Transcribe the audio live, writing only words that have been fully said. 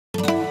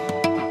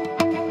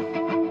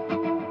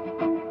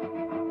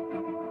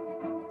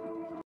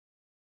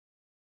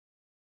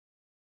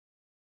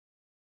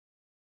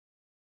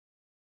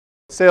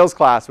sales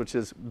class, which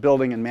is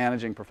building and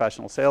managing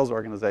professional sales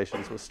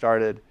organizations, was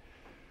started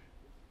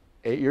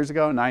 9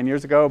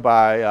 years ago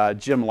by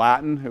Jim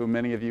Lattin, who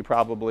many of you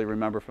probably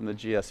remember from the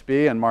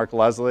GSB, and Mark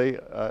Leslie,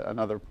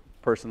 another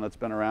person that's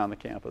been around the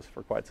campus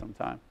for quite some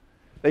time.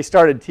 They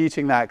started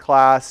teaching that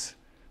class,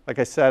 like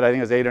I said, I think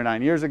it was 8 or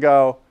 9 years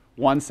ago.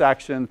 One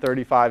section,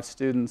 35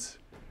 students.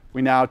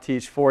 We now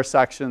teach 4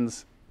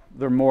 sections.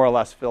 They're more or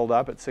less filled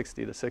up at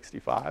 60 to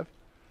 65.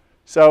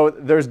 So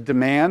there's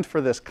demand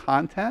for this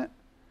content,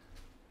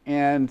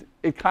 and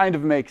it kind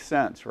of makes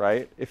sense,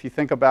 right? If you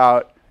think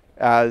about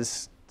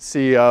as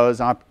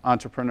CEOs,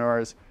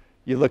 entrepreneurs,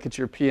 you look at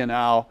your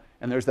P&L,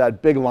 and there's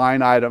that big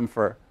line item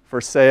for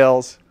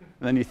sales,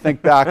 and then you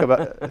think back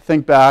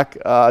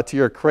to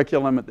your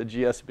curriculum at the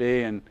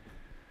GSB, and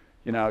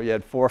you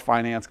had 4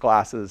 finance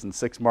classes and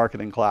 6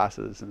 marketing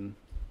classes, and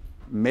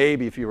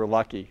maybe if you were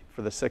lucky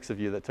for the 6 of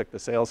you that took the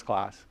sales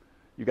class,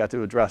 you got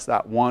to address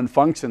that one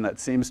function that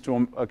seems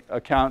to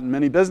account in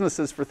many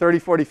businesses for 30,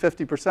 40,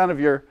 50%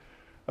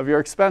 of your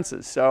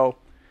expenses. So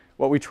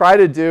what we try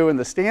to do in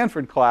the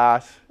Stanford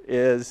class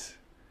is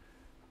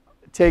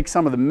take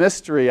some of the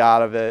mystery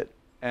out of it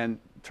and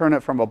turn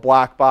it from a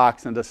black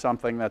box into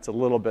something that's a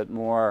little bit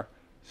more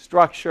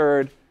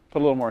structured, put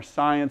a little more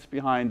science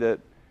behind it,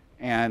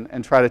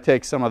 and try to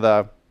take some of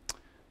the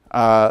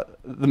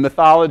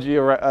mythology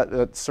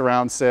that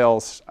surrounds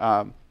sales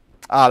out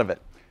of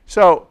it.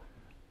 So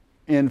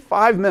in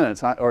 5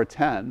 minutes, or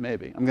 10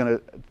 maybe, I'm going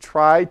to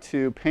try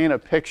to paint a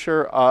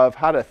picture of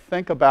how to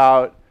think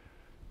about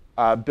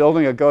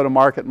building a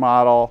go-to-market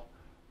model,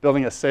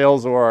 building a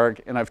sales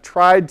org, and I've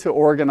tried to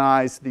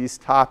organize these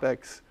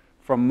topics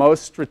from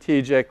most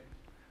strategic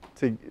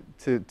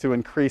to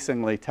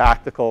increasingly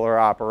tactical or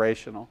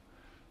operational.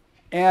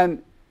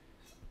 And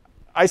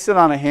I sit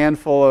on a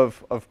handful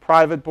of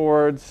private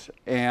boards,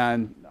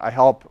 and I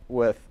help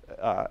with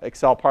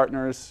Excel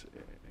partners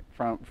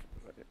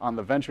on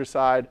the venture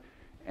side.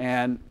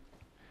 And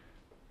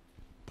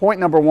point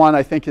number 1,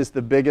 I think, is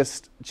the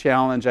biggest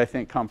challenge I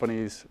think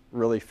companies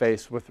really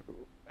face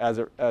as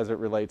it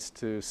relates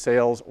to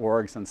sales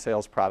orgs and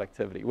sales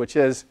productivity, which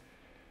is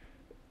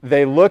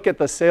they look at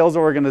the sales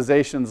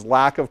organization's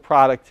lack of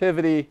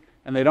productivity,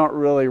 and they don't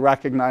really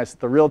recognize that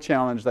the real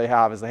challenge they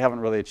have is they haven't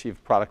really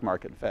achieved product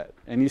market fit.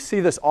 And you see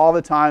this all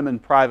the time in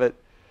private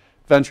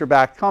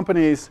venture-backed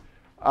companies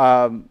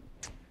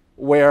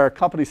where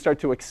companies start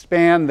to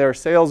expand their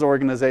sales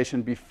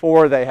organization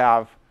before they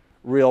have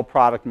real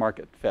product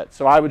market fit.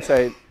 So I would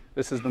say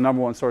this is the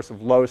 #1 source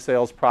of low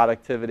sales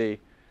productivity.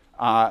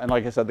 And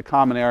like I said, the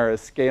common error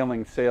is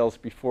scaling sales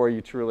before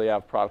you truly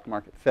have product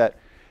market fit.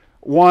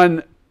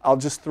 I'll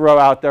just throw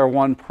out there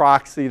one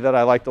proxy that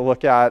I like to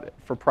look at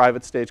for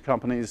private stage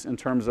companies in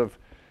terms of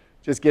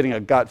just getting a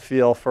gut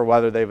feel for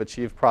whether they've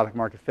achieved product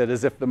market fit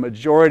is if the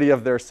majority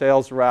of their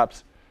sales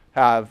reps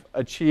have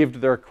achieved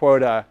their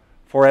quota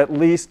for at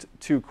least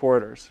 2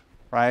 quarters,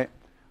 right?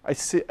 I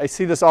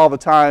see this all the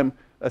time.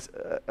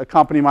 A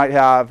company might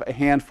have a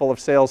handful of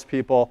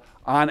salespeople.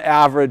 On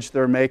average,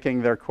 they're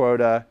making their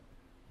quota,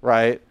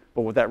 right?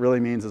 But what that really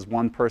means is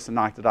one person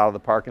knocked it out of the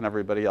park and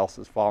everybody else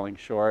is falling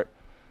short.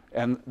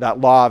 And that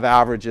law of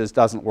averages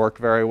doesn't work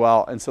very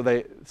well. And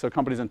so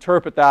companies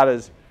interpret that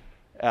as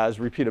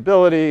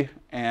repeatability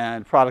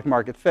and product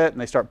market fit, and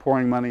they start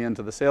pouring money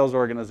into the sales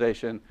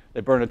organization.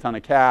 They burn a ton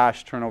of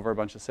cash, turn over a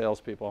bunch of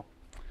salespeople,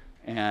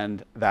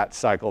 and that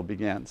cycle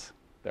begins.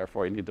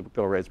 Therefore, you need to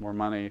go raise more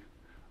money,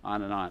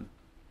 on and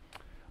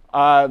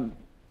on.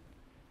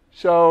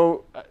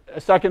 So a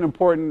second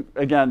important,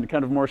 again,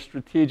 kind of more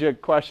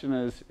strategic question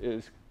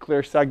is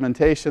clear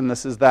segmentation.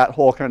 This is that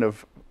whole kind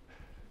of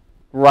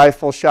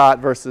rifle shot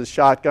versus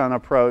shotgun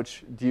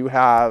approach. Do you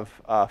have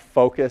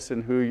focus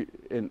in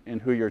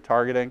who you're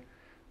targeting?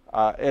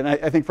 And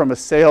I think from a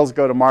sales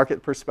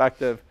go-to-market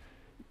perspective,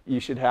 you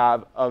should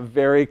have a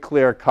very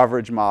clear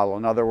coverage model.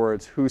 In other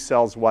words, who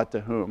sells what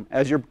to whom.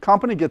 As your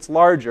company gets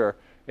larger,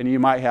 and you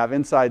might have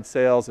inside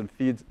sales and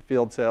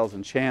field sales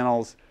and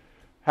channels,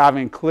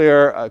 having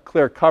a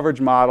clear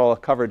coverage model, a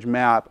coverage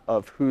map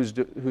of who's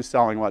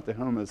selling what to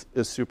whom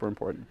is super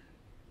important.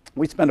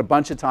 We spend a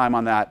bunch of time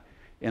on that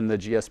in the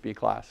GSB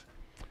class.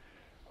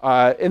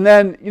 And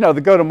then,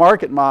 the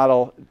go-to-market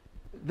model,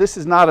 this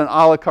is not an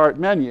a la carte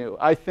menu.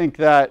 I think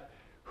that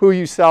who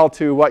you sell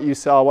to, what you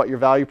sell, what your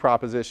value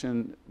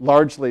proposition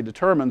largely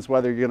determines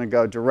whether you're going to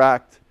go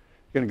direct,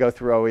 you're going to go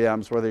through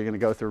OEMs, whether you're going to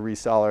go through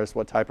resellers,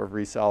 what type of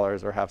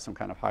resellers, or have some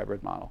kind of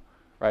hybrid model,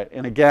 right?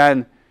 And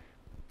again,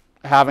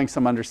 having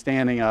some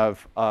understanding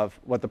of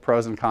what the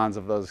pros and cons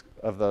of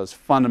those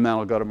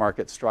fundamental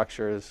go-to-market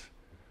structures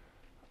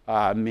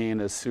mean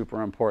is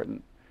super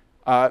important.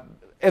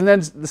 And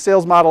then the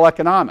sales model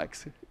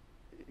economics.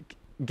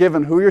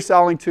 Given who you're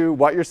selling to,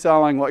 what you're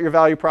selling, what your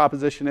value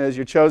proposition is,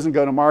 your chosen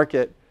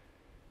go-to-market,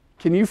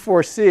 can you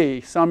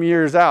foresee some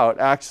years out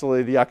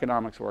actually the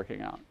economics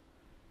working out,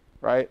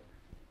 right?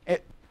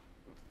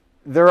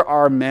 There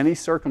are many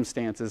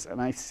circumstances,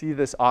 and I see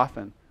this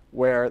often,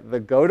 where the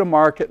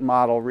go-to-market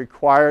model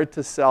required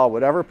to sell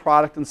whatever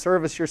product and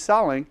service you're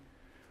selling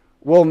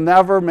will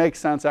never make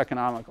sense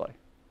economically,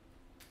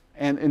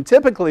 And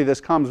typically this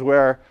comes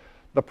where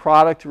the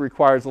product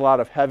requires a lot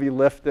of heavy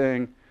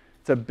lifting.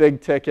 It's a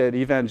big ticket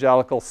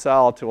evangelical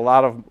sell to a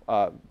lot of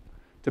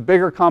to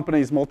bigger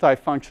companies,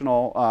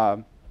 multifunctional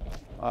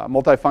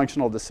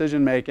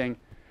decision making,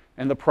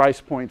 and the price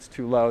point's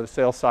too low, the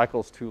sales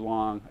cycle's too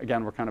long.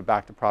 Again, we're kind of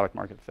back to product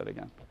market fit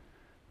again.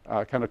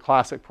 Kind of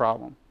classic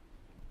problem.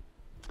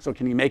 So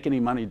can you make any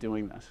money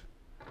doing this?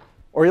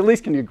 Or at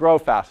least can you grow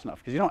fast enough?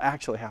 Because you don't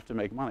actually have to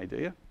make money, do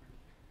you?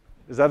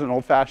 Is that an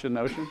old-fashioned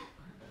notion?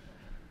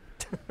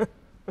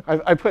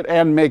 I put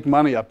and make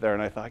money up there,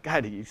 and I thought,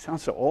 God, you sound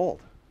so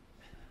old.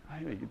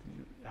 You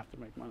have to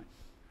make money.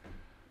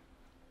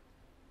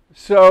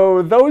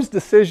 So those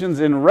decisions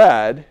in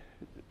red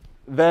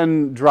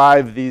then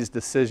drive these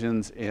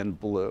decisions in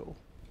blue.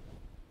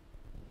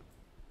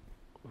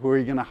 Who are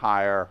you going to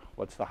hire?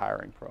 What's the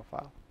hiring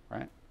profile,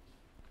 right?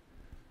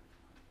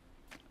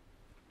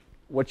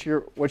 What's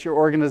your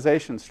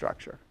organization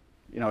structure?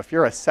 You know, if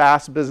you're a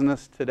SaaS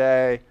business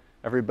today,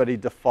 everybody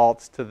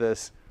defaults to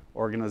this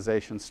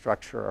organization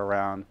structure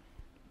around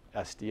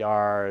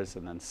SDRs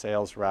and then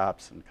sales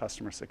reps and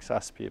customer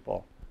success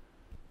people.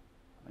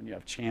 And you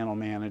have channel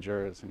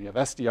managers and you have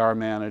SDR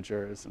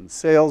managers and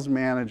sales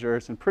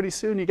managers, and pretty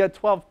soon you get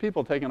 12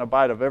 people taking a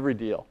bite of every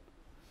deal.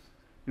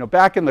 You know,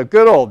 back in the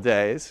good old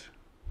days,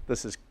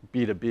 this is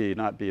B2B,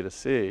 not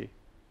B2C,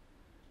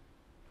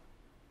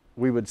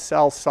 we would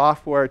sell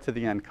software to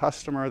the end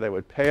customer. They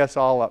would pay us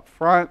all up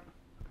front.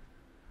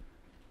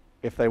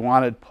 If they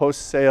wanted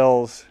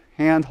post-sales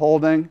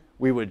hand-holding,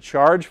 we would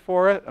charge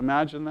for it.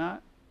 Imagine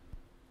that,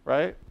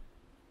 right?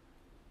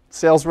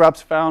 Sales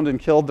reps found and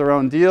killed their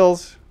own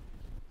deals,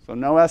 so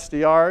no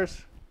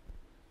SDRs.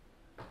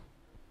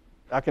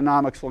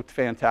 Economics looked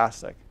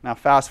fantastic. Now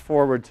fast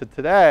forward to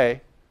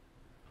today.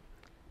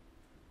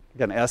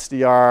 Again,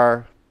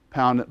 SDR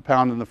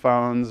pounding the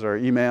phones or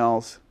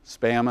emails,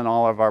 spamming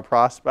all of our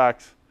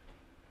prospects.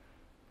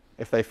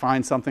 If they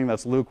find something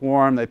that's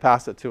lukewarm, they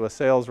pass it to a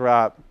sales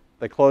rep.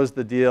 They close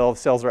the deal. The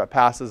sales rep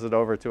passes it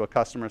over to a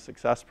customer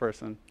success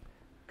person.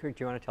 Kirk,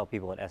 do you want to tell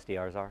people what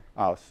SDRs are?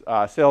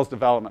 Oh, sales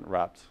development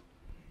reps.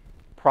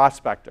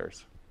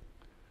 Prospectors.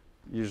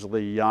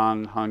 Usually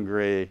young,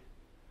 hungry,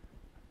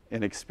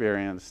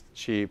 inexperienced,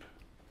 cheap.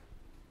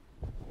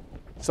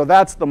 So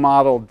that's the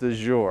model du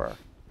jour.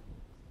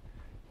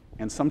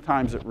 And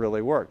sometimes it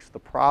really works. The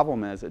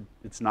problem is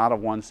it's not a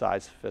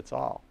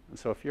one-size-fits-all. And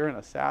so if you're in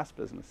a SaaS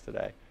business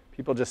today,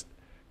 people just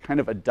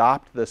kind of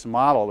adopt this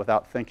model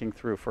without thinking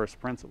through first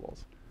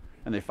principles.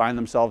 And they find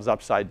themselves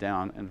upside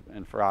down,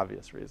 and for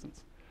obvious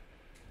reasons.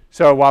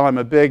 So while I'm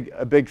a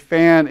big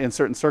fan in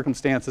certain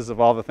circumstances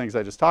of all the things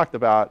I just talked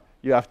about,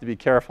 you have to be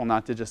careful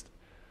not to just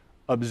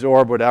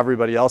absorb what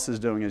everybody else is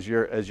doing as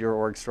your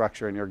org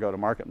structure and your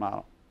go-to-market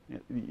model.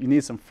 You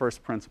need some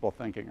first principle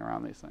thinking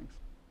around these things.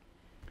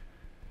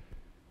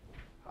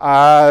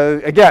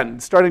 Again,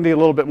 starting to get a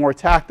little bit more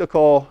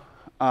tactical.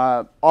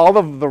 All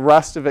of the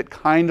rest of it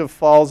kind of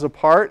falls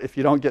apart if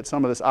you don't get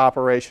some of this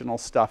operational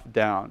stuff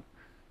down.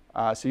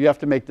 So you have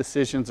to make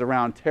decisions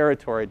around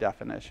territory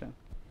definition,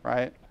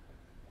 right?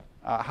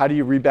 How do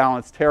you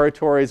rebalance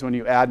territories when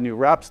you add new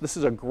reps? This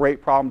is a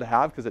great problem to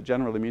have because it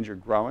generally means you're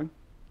growing,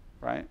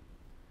 right?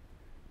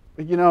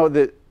 But you know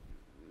that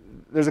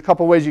there's a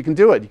couple ways you can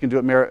do it. You can do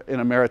it in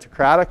a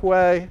meritocratic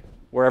way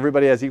where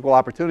everybody has equal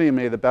opportunity and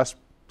may the best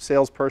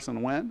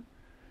salesperson win.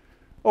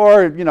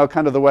 Or, you know,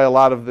 kind of the way a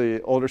lot of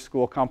the older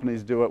school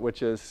companies do it,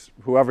 which is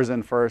whoever's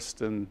in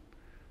first and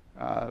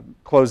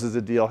closes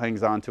a deal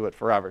hangs on to it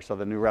forever. So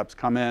the new reps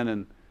come in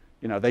and,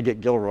 you know, they get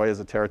Gilroy as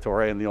a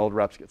territory and the old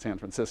reps get San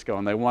Francisco,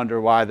 and they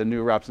wonder why the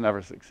new reps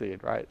never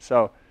succeed, right?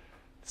 So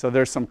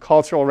there's some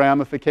cultural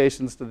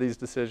ramifications to these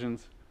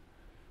decisions.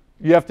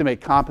 You have to make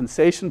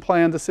compensation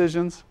plan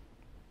decisions.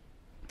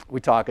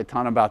 We talk a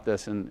ton about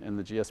this in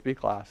the GSB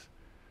class.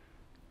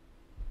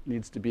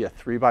 Needs to be a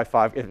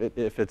 3x5.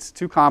 If it's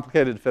too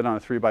complicated to fit on a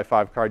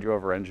 3x5 card, you're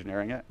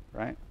over-engineering it,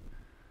 right?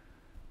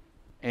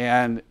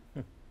 And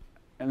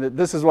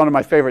this is one of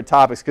my favorite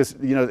topics because,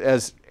 you know,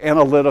 as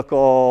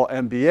analytical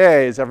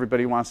MBAs,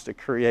 everybody wants to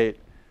create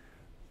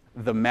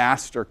the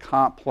master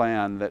comp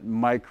plan that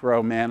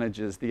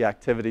micromanages the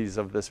activities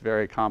of this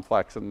very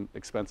complex and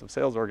expensive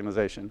sales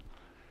organization.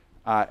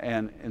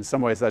 And in some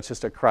ways, that's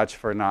just a crutch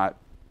for not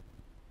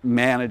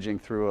managing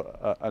through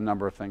a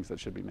number of things that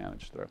should be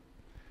managed through.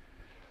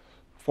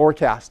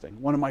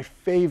 Forecasting, one of my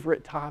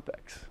favorite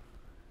topics.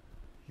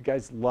 You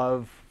guys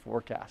love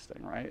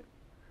forecasting, right?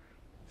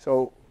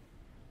 So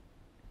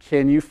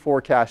can you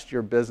forecast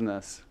your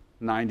business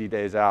 90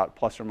 days out,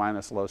 plus or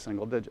minus low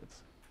single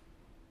digits?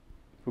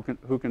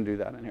 Who can do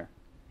that in here?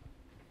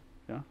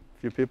 Yeah, a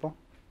few people?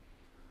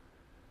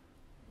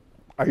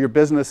 Are your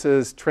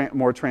businesses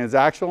more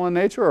transactional in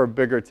nature or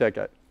bigger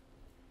ticket?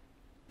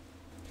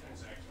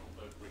 Transactional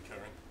but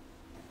recurring.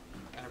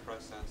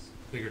 Enterprise sense.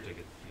 Bigger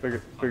ticket.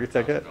 Bigger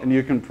ticket, and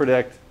you can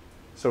predict.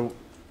 So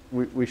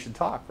we should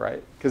talk,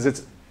 right? Because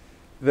it's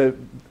the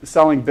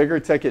selling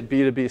bigger ticket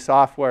B2B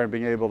software and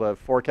being able to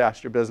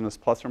forecast your business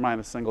plus or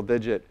minus single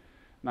digit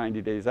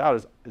 90 days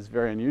out is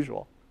very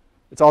unusual.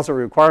 It's also a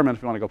requirement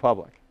if you want to go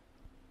public,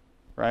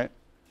 right?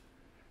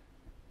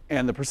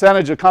 And the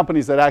percentage of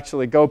companies that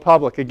actually go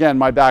public, again,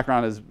 my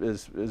background is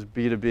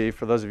B2B.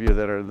 For those of you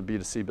that are in the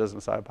B2C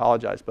business, I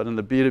apologize. But in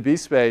the B2B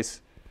space,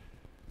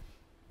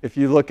 if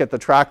you look at the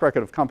track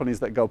record of companies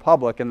that go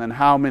public and then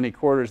how many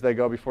quarters they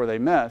go before they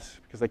miss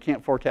because they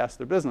can't forecast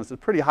their business, it's a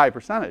pretty high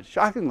percentage,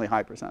 shockingly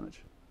high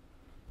percentage.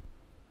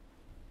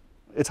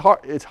 It's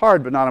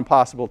hard, but not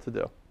impossible to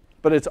do.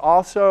 But it's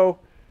also,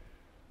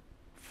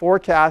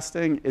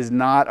 forecasting is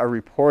not a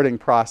reporting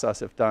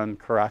process if done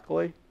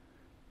correctly.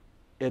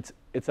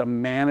 It's a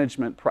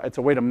management, it's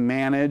a way to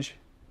manage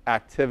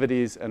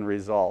activities and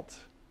results.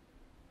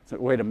 It's a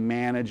way to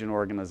manage an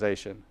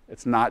organization.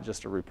 It's not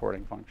just a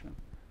reporting function.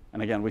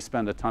 And again, we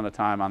spend a ton of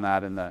time on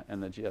that in the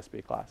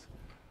GSB class.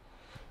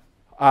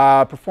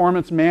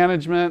 Performance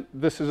management,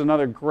 this is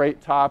another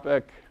great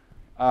topic.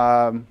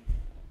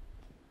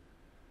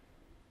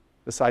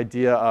 This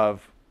idea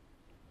of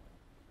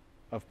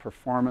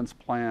performance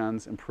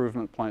plans,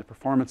 improvement plans,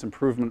 performance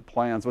improvement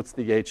plans. What's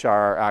the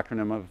HR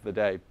acronym of the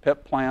day?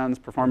 PIP plans,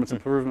 performance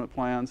improvement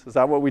plans. Is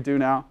that what we do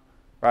now?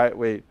 Right?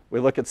 We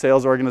look at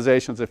sales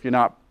organizations. If you're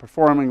not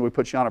performing, we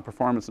put you on a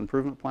performance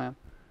improvement plan.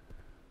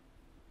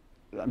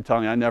 I'm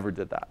telling you, I never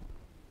did that.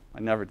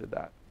 I never did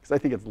that because I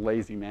think it's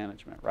lazy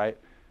management, right?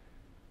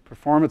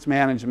 Performance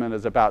management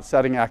is about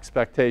setting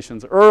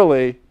expectations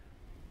early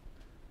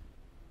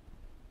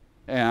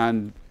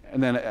and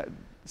then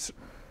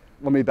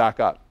let me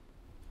back up.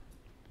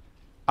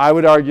 I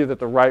would argue that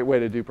the right way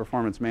to do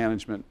performance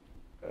management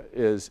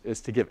is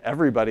to give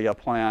everybody a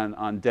plan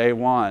on day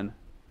one,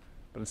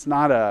 but it's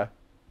not a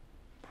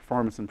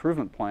performance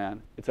improvement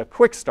plan. It's a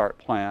quick start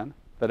plan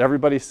that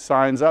everybody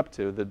signs up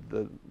to,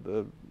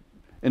 the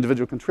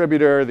individual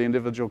contributor, the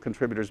individual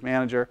contributor's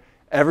manager.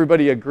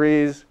 Everybody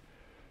agrees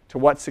to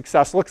what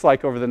success looks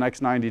like over the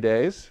next 90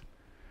 days.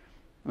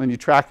 And then you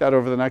track that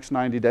over the next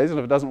 90 days, and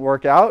if it doesn't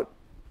work out,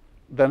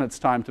 then it's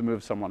time to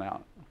move someone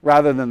out.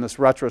 Rather than this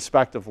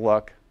retrospective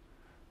look,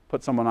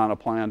 put someone on a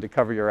plan to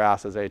cover your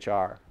ass as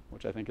HR,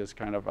 which I think is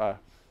kind of a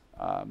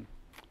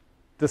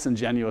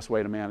disingenuous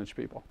way to manage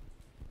people.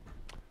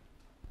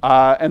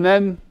 And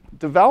then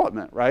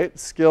development, right?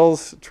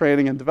 Skills,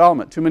 training, and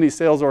development. Too many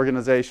sales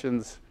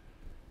organizations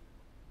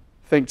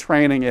think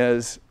training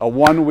is a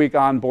 1-week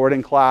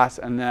onboarding class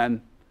and then,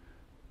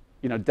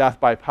 death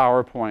by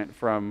PowerPoint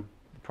from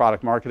the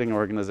product marketing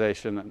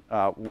organization,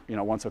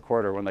 once a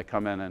quarter when they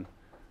come in and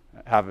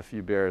have a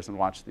few beers and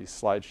watch these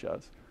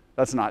slideshows.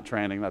 That's not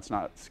training. That's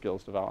not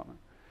skills development.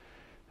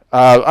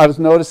 I was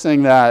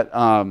noticing that,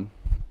 well,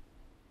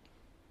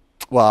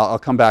 I'll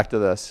come back to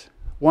this.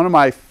 One of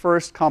my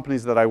first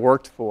companies that I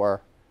worked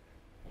for,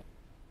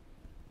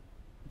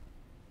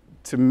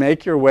 to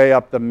make your way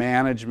up the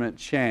management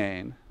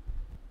chain,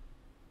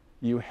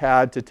 you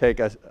had to take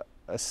a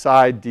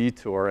side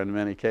detour in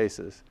many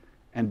cases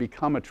and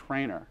become a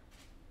trainer,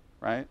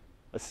 right?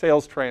 A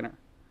sales trainer.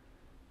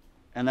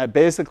 And that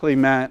basically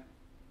meant,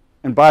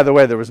 and by the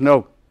way, there was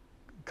no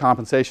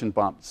compensation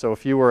bump. So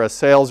if you were a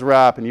sales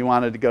rep and you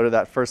wanted to go to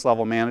that first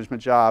level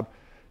management job,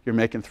 you're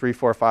making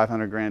 $300,000,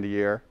 $400,000, $500,000 a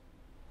year.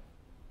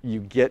 You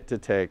get to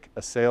take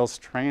a sales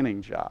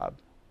training job,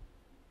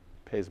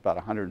 pays about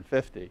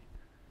 $150,000,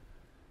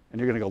 and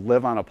you're going to go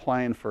live on a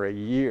plane for a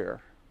year.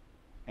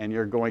 And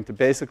you're going to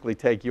basically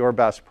take your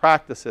best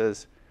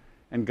practices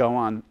and go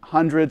on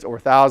hundreds or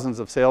thousands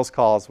of sales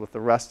calls with the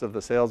rest of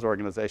the sales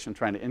organization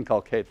trying to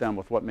inculcate them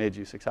with what made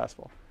you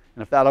successful.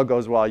 And if that all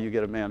goes well, you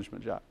get a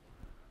management job,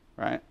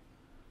 right?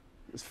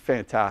 It's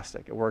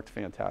fantastic. It worked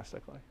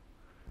fantastically.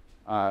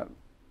 But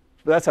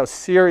that's how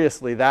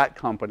seriously that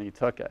company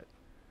took it.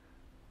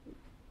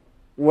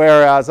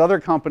 Whereas other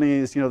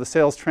companies, the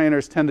sales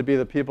trainers tend to be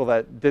the people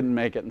that didn't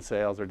make it in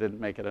sales or didn't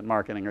make it in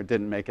marketing or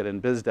didn't make it in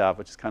biz dev,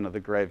 which is kind of the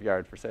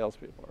graveyard for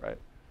salespeople, right?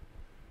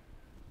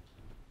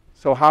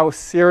 So how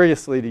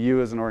seriously do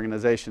you as an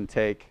organization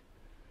take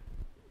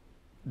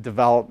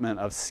development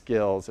of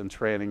skills and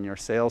training your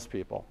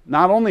salespeople?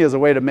 Not only as a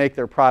way to make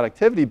their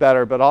productivity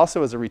better, but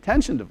also as a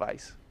retention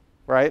device,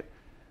 right?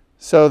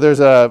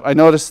 So I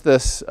noticed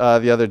this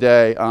the other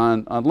day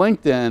on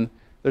LinkedIn.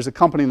 There's a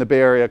company in the Bay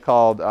Area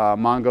called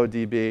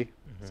MongoDB.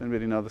 Does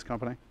anybody know this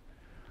company?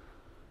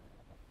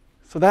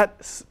 So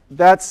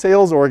that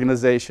sales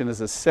organization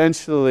is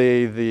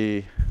essentially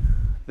the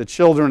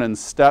children and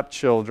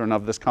stepchildren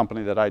of this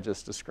company that I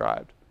just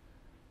described.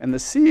 And the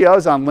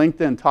CEO's on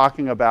LinkedIn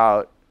talking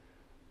about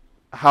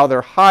how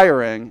they're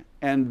hiring,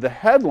 and the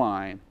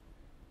headline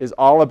is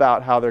all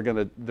about how they're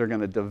going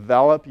to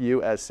develop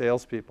you as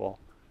salespeople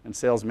and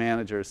sales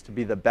managers to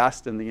be the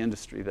best in the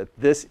industry, that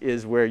this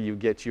is where you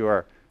get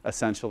your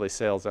essentially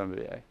sales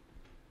MBA. And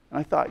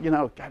I thought,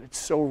 God, it's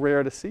so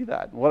rare to see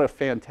that. What a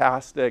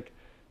fantastic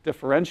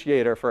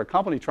differentiator for a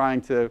company trying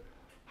to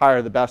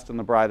hire the best and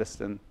the brightest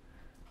in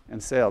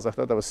sales. I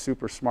thought that was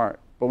super smart.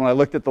 But when I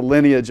looked at the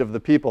lineage of the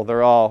people,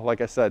 they're all,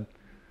 like I said,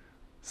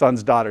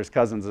 sons, daughters,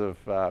 cousins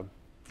of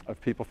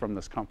people from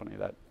this company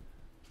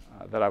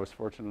that I was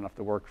fortunate enough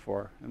to work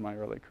for in my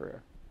early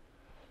career.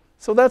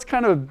 So that's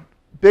kind of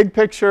big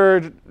picture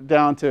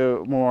down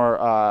to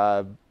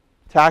more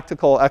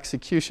tactical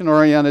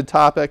execution-oriented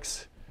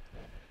topics.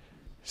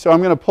 So I'm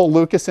going to pull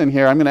Lucas in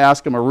here. I'm going to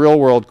ask him a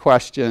real-world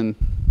question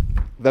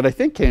that I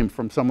think came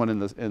from someone in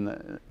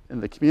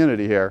the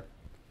community here.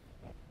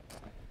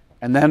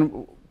 And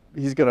then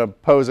he's going to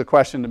pose a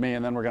question to me,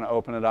 and then we're going to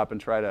open it up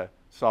and try to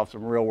solve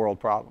some real-world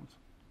problems,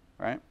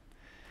 right?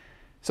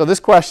 So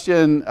this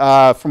question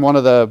from one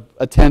of the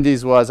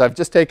attendees was, I've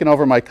just taken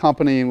over my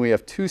company, and we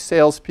have 2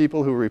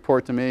 salespeople who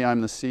report to me.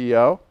 I'm the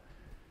CEO.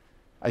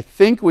 I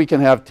think we can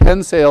have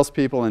 10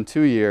 salespeople in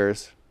 2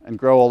 years and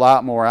grow a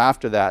lot more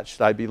after that.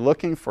 Should I be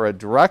looking for a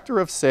director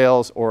of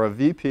sales or a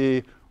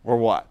VP or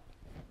what?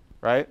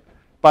 Right?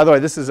 By the way,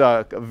 this is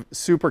a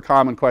super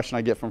common question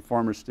I get from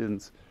former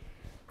students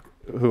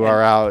who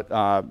are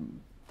out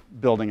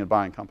building and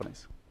buying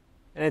companies.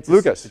 And it's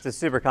Lucas. It's a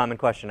super common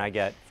question I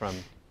get from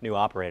new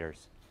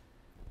operators.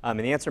 And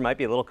the answer might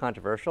be a little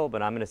controversial,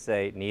 but I'm going to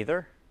say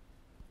neither.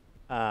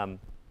 And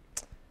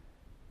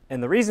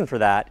the reason for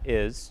that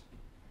is,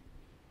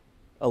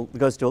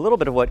 goes to a little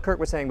bit of what Kirk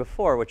was saying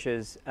before, which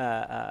is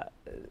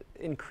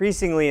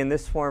increasingly in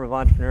this form of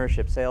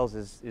entrepreneurship, sales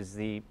is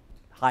the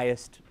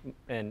highest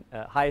and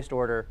highest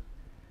order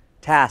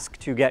task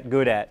to get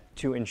good at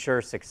to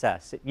ensure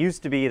success. It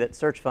used to be that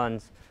search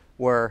funds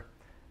were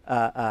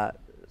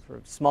sort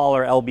of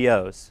smaller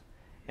LBOs.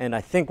 And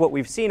I think what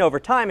we've seen over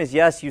time is,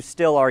 yes, you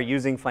still are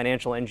using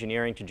financial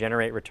engineering to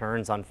generate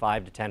returns on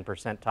 5 to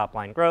 10% top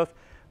line growth,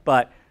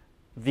 but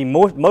the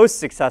most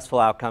successful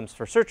outcomes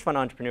for search fund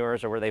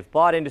entrepreneurs are where they've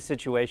bought into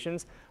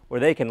situations where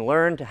they can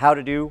learn how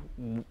to do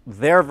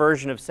their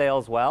version of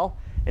sales well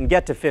and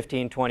get to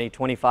 15, 20,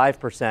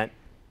 25%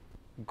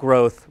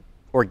 growth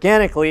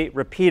organically,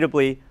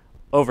 repeatably,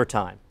 over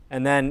time.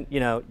 And then,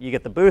 you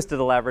get the boost of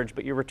the leverage,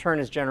 but your return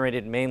is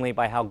generated mainly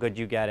by how good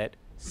you get at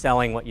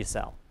selling what you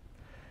sell.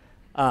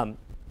 And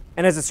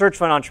as a search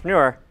fund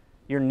entrepreneur,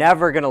 you're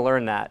never going to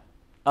learn that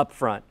up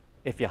front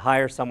if you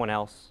hire someone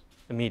else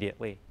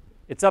immediately.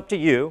 It's up to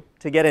you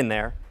to get in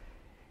there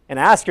and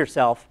ask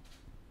yourself,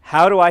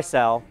 how do I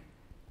sell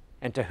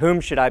and to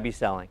whom should I be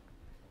selling?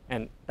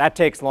 And that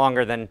takes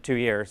longer than 2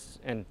 years,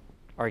 and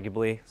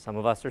arguably some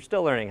of us are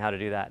still learning how to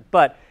do that.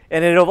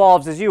 And it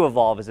evolves as you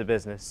evolve as a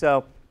business.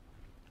 So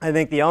I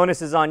think the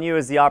onus is on you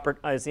as the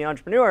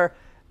entrepreneur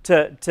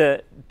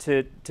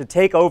to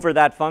take over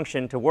that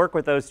function, to work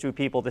with those 2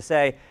 people to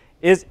say,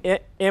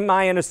 am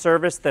I in a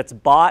service that's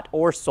bought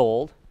or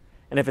sold?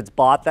 And if it's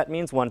bought, that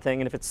means one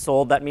thing, and if it's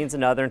sold, that means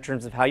another in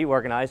terms of how you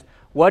organize.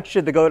 What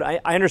should I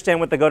understand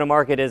what the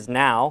go-to-market is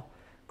now.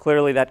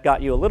 Clearly that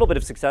got you a little bit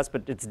of success,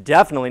 but it's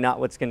definitely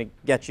not what's going to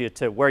get you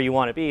to where you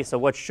want to be. So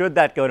what should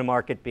that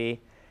go-to-market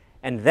be?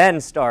 And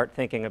then start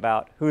thinking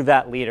about who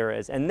that leader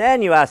is. And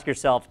then you ask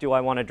yourself, do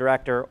I want a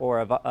director or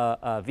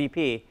a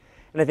VP?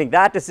 And I think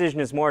that decision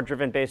is more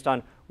driven based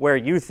on where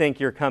you think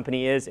your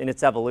company is in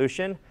its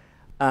evolution.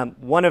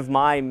 One of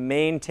my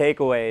main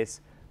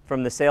takeaways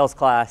from the sales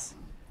class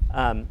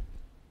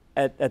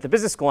at the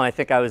business school, and I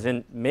think I was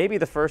in maybe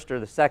the first or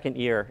the second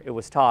year it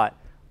was taught,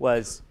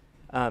 was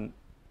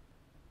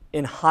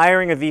in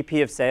hiring a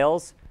VP of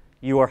sales,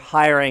 you are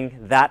hiring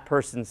that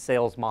person's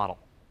sales model.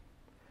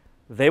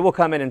 They will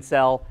come in and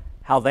sell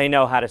how they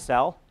know how to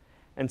sell.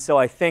 And so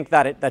I think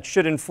that that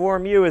should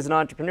inform you as an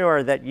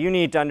entrepreneur that you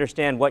need to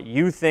understand what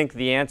you think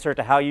the answer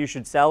to how you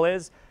should sell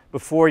is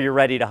before you're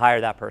ready to hire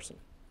that person.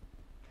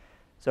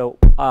 So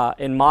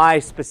in my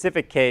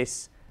specific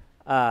case,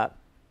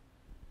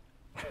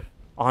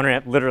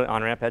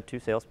 OnRamp had 2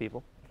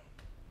 salespeople.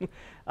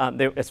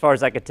 As far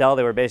as I could tell,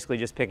 they were basically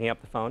just picking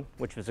up the phone,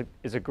 which was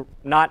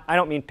I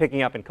don't mean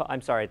picking up and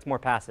I'm sorry, it's more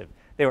passive.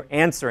 They were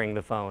answering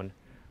the phone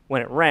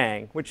when it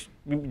rang, which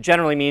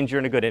generally means you're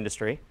in a good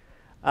industry.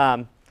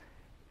 And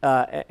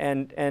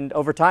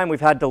over time,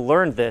 we've had to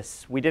learn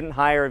this. We didn't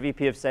hire a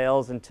VP of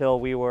sales until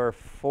we were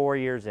 4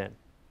 years in.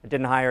 I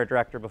didn't hire a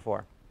director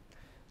before.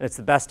 And it's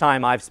the best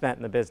time I've spent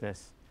in the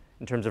business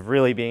in terms of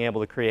really being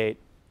able to create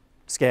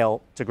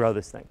scale to grow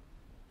this thing.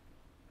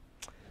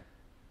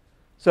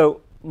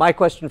 So my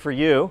question for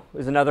you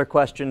is another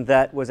question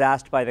that was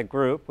asked by the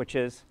group, which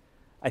is,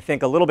 I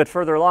think, a little bit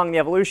further along in the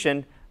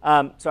evolution.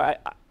 And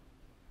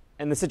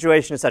the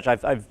situation is such: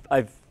 I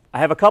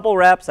have a couple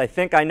reps. I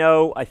think I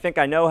know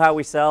how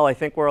we sell. I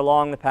think we're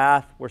along the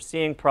path. We're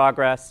seeing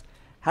progress.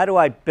 How do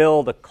I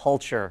build a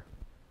culture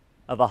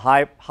of a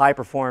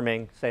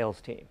high-performing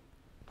sales team?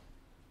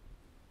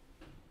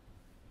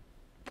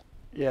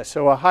 Yeah,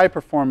 so a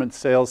high-performance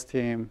sales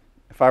team,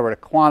 if I were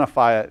to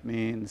quantify it,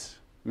 means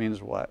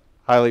what?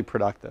 Highly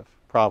productive,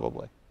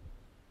 probably.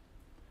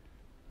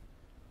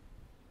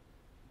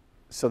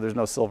 So there's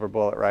no silver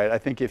bullet, right? I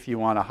think if you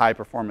want a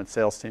high-performance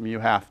sales team, you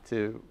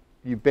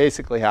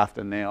basically have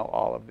to nail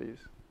all of these.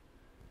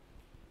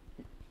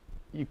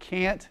 You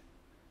can't,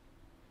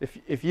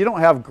 if you don't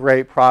have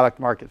great product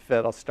market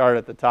fit, I'll start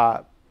at the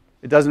top.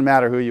 It doesn't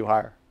matter who you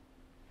hire,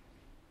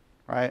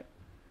 right?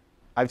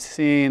 I've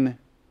seen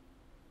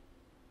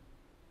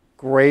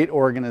great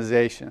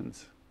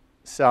organizations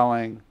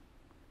selling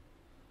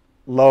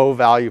low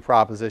value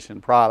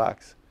proposition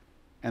products,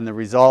 and the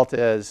result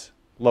is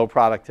low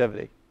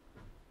productivity.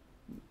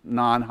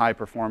 non-high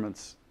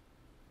performance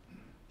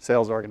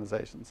sales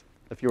organizations.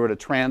 If you were to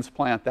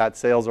transplant that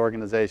sales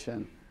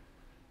organization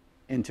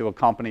into a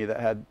company that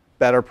had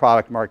better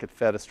product market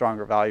fit, a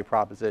stronger value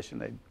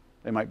proposition,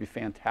 they might be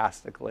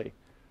fantastically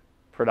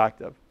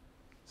productive.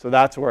 So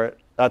that's where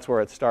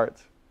it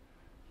starts.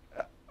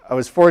 I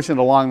was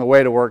fortunate along the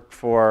way to work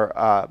for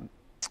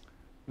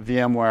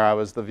VMware. I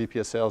was the VP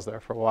of sales there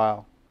for a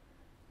while.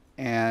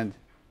 And,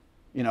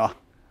 you know,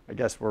 I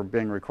guess we're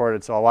being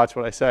recorded, so I'll watch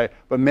what I say.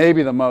 But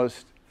maybe the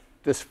most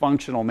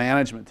dysfunctional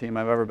management team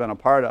I've ever been a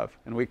part of.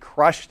 And we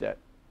crushed it,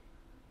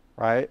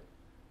 right?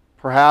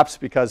 Perhaps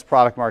because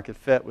product market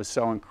fit was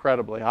so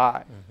incredibly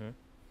high,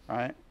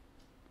 right?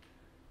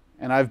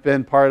 And I've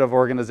been part of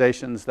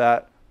organizations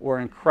that were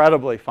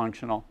incredibly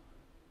functional,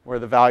 where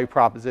the value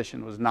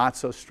proposition was not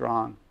so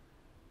strong.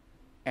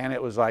 And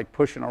it was like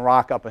pushing a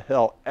rock up a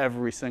hill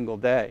every single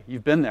day.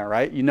 You've been there,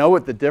 right? You know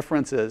what the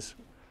difference is.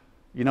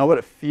 You know what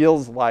it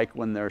feels like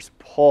when there's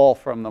pull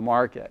from the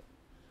market.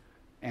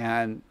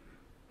 And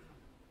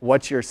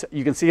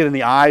you can see it in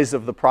the eyes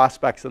of the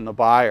prospects and the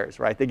buyers,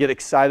 right? They get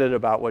excited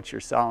about what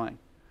you're selling.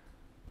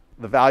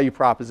 The value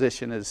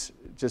proposition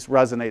just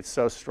resonates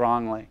so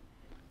strongly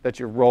that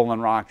you're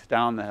rolling rocks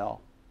down the hill.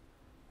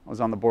 I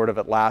was on the board of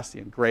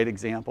Atlassian, great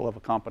example of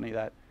a company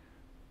that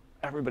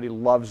everybody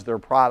loves their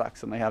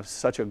products and they have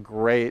such a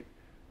great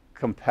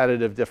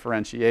competitive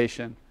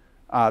differentiation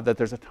that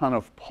there's a ton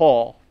of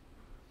pull,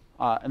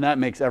 and that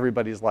makes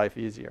everybody's life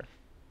easier.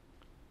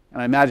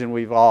 And I imagine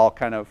we've all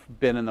kind of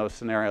been in those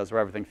scenarios where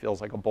everything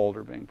feels like a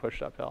boulder being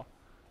pushed uphill.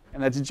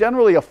 And that's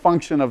generally a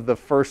function of the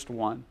first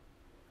one.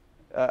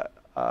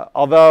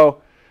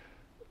 Although,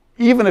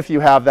 even if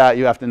you have that,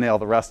 you have to nail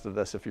the rest of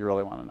this if you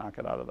really want to knock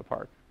it out of the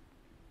park.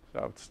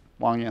 So it's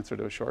a long answer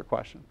to a short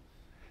question.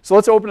 So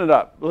let's open it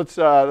up. Let's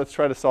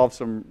try to solve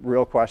some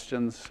real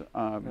questions.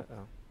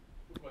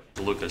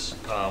 Lucas,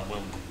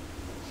 when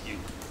you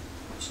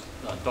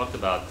talked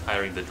about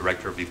hiring the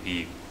director of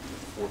VP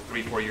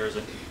 4 years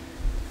ago,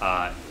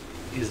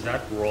 is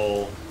that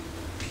role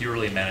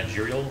purely a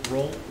managerial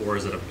role, or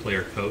is it a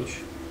player coach?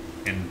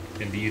 And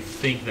do you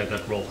think that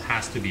that role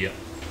has to be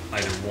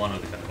either one or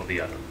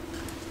the other?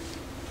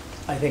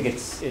 I think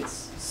it's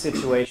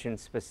situation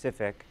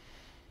specific.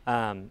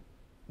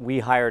 We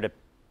hired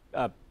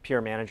a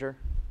pure manager,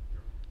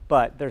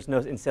 but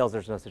in sales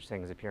there's no such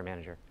thing as a pure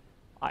manager.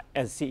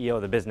 As CEO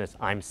of the business,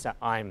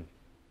 I'm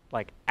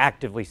like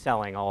actively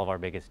selling all of our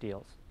biggest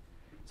deals.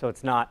 So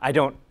it's not, I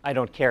don't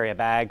carry a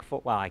bag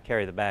full, well, I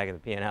carry the bag of the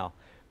P&L,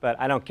 but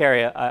I don't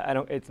carry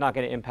it's not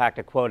going to impact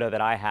a quota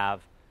that I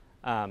have.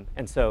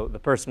 And so the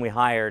person we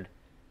hired,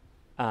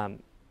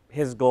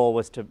 his goal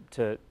was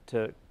to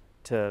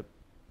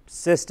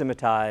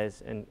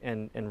systematize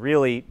and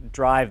really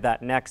drive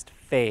that next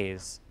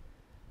phase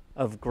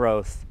of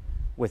growth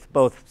with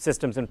both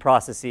systems and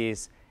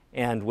processes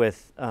and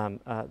with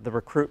the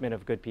recruitment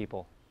of good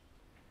people.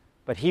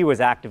 But he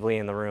was actively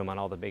in the room on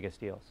all the biggest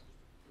deals.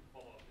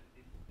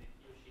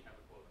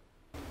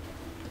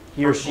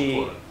 He or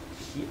she,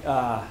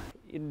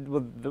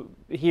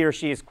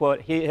 his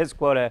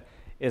quota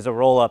is a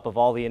roll-up of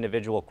all the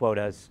individual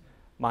quotas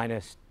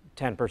minus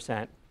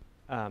 10%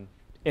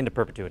 into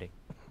perpetuity.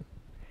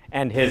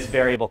 And his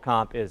variable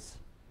comp is,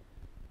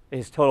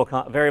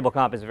 variable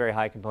comp is a very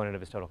high component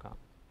of his total comp.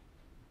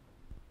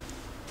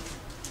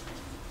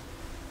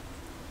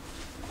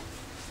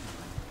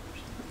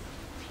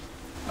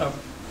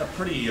 A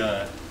pretty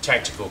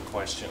tactical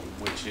question,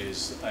 which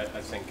is, I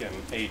think, an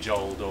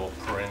age-old or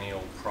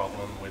perennial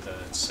problem with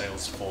a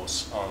sales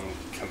force on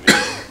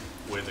commission,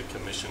 where the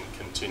commission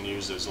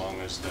continues as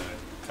long as the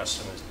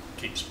customer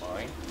keeps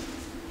buying.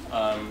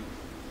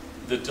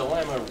 The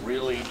dilemma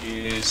really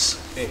is,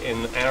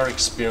 in our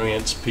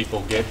experience,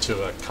 people get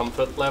to a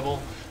comfort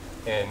level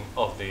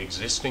of the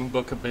existing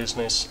book of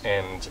business,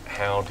 and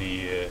how do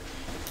you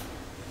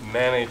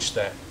manage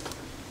that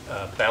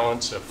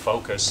balance of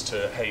focus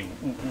to, hey,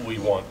 we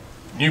want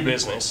new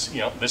business,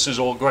 this is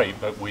all great,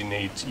 but we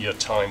need your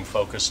time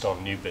focused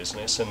on new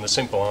business. And the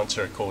simple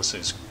answer, of course,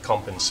 is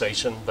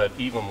compensation. But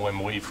even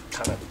when we've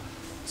kind of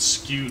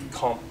skewed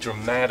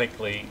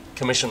dramatically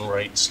commission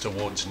rates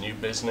towards new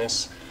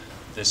business,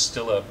 there's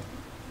still a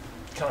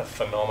kind of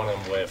phenomenon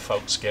where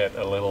folks get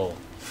a little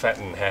fat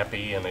and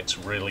happy, and it's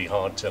really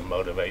hard to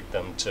motivate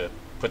them to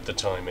put the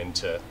time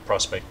into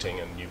prospecting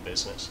and new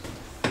business.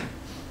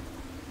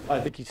 I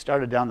think you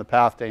started down the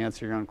path to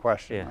answer your own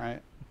question,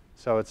 right?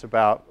 So it's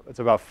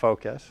about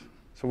focus.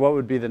 So what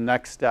would be the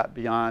next step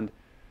beyond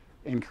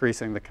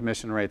increasing the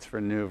commission rates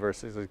for new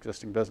versus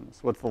existing business?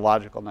 What's the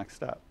logical next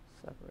step?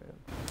 Separate them.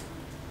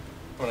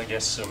 Well, I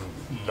guess some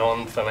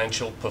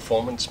non-financial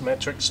performance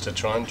metrics to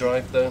try and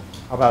drive the...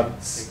 How about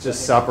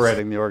just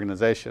separating the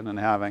organization and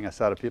having a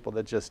set of people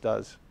that just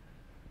does...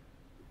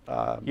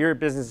 Your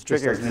business is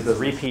triggered is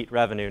repeat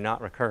revenue,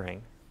 not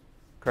recurring,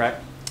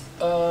 correct?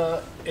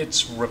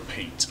 It's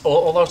repeat,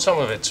 although some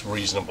of it's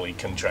reasonably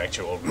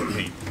contractual,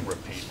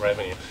 repeat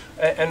revenue.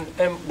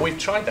 And we've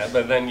tried that,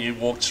 but then you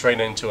walk straight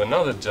into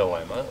another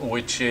dilemma,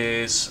 which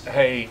is,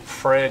 hey,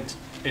 Fred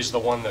is the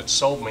one that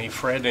sold me.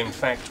 Fred, in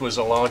fact, was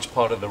a large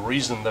part of the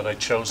reason that I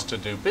chose to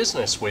do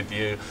business with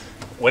you.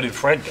 Where did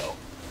Fred go?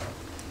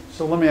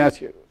 So let me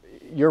ask you,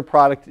 your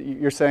product,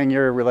 you're saying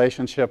your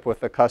relationship with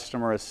the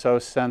customer is so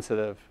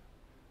sensitive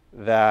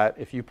that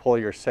if you pull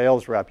your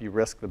sales rep, you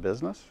risk the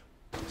business?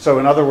 So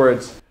in other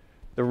words,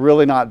 they're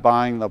really not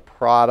buying the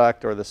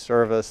product or the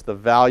service. The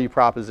value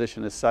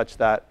proposition is such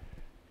that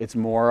it's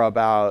more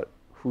about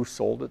who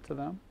sold it to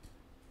them?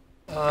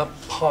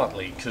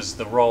 Partly, because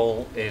the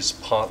role is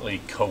partly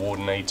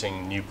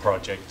coordinating new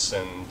projects,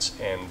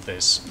 and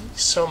there's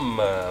some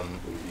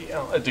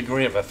a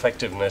degree of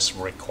effectiveness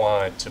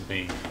required to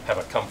have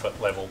a comfort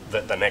level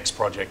that the next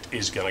project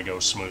is going to go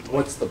smoothly.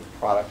 What's the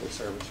product or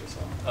service you're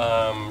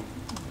selling?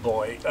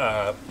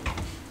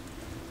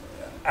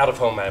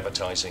 Out-of-home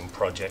advertising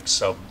projects,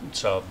 so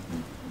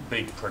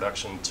big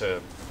production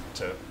to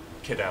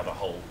kit out a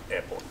whole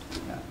airport.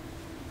 Yeah.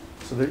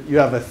 So you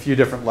have a few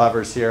different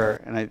levers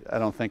here, and I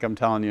don't think I'm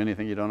telling you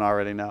anything you don't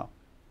already know.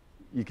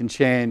 You can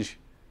change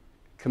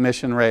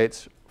commission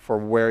rates for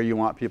where you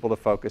want people to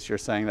focus. You're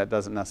saying that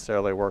doesn't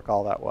necessarily work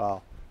all that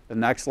well. The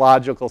next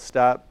logical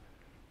step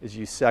is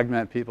you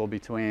segment people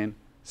between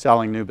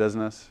selling new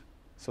business,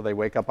 so they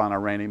wake up on a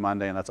rainy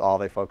Monday and that's all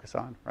they focus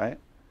on, right?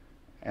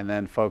 And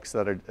then folks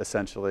that are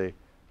essentially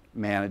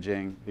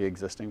managing the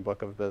existing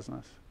book of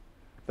business.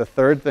 The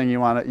third thing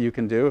you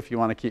can do if you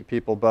want to keep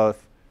people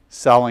both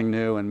selling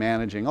new and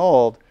managing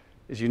old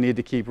is you need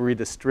to keep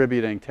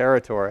redistributing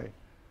territory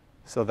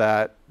so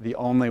that the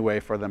only way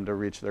for them to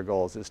reach their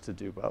goals is to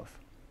do both.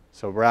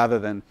 So rather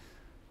than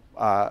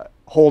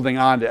holding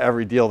on to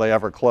every deal they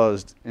ever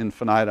closed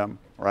infinitum,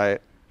 right?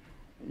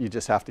 You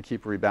just have to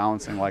keep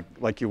rebalancing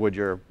like you would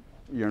your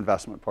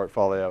investment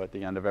portfolio at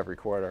the end of every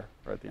quarter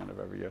or at the end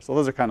of every year. So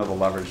those are kind of the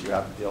levers you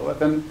have to deal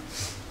with. And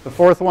the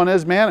fourth one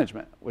is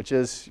management, which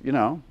is,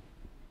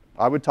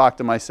 I would talk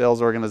to my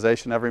sales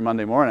organization every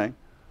Monday morning,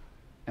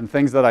 and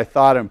things that I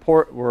thought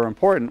were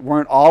important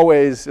weren't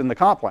always in the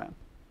comp plan.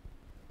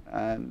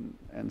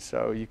 And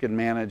so you can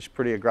manage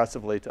pretty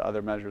aggressively to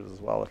other measures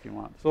as well if you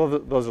want. So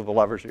those are the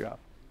levers you have.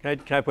 Can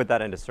I put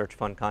that into search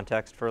fund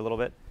context for a little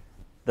bit?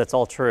 That's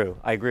all true.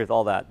 I agree with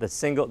all that.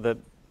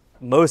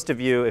 Most of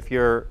you, if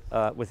you're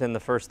within the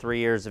first 3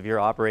 years of your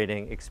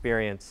operating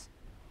experience,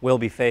 will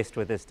be faced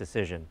with this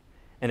decision,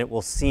 and it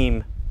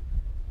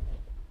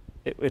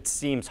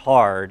seems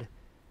hard.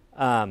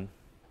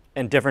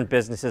 And different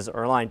businesses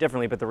are aligned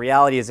differently, but the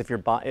reality is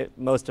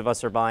most of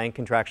us are buying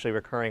contractually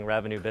recurring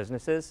revenue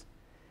businesses.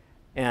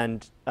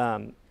 And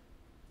I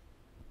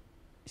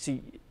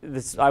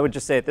would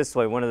just say it this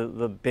way, one of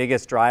the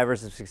biggest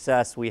drivers of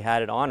success we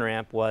had at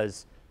OnRamp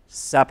was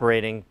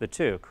separating the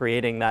two,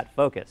 creating that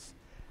focus,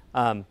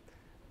 and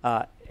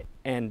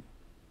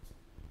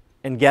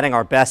getting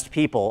our best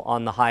people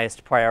on the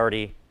highest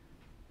priority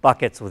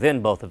buckets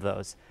within both of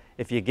those.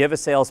 If you give a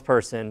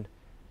salesperson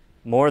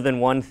more than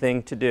one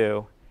thing to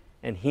do,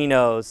 and he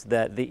knows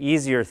that the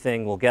easier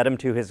thing will get him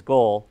to his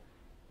goal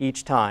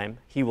each time,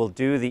 he will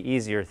do the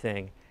easier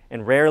thing.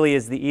 And rarely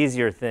is the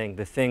easier thing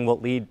the thing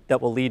that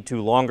will lead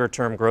to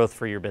longer-term growth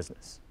for your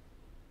business.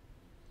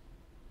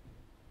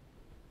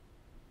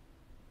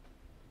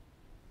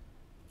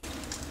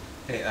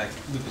 Hey,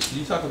 Lucas, can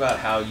you talk about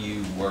how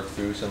you work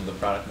through some of the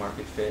product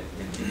market fit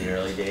in the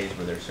early days?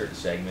 Were there certain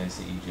segments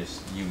that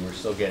you were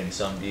still getting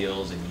some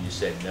deals and you just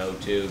said no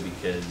to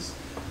because...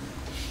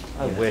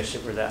 I wish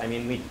it were that. I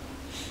mean,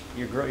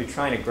 you're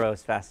trying to grow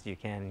as fast as you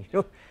can.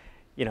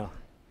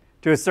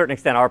 To a certain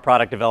extent, our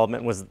product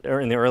development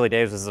in the early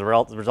days was the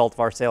result of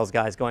our sales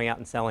guys going out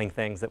and selling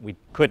things that we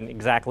couldn't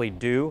exactly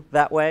do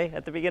that way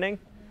at the beginning,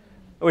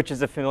 which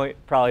is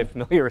probably a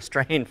familiar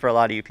strain for a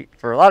lot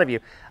of you.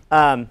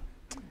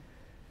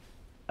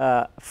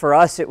 For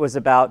us, it was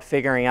about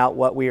figuring out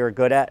what we were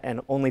good at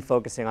and only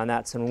focusing on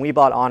that. So when we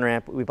bought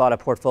OnRamp, we bought a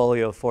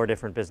portfolio of 4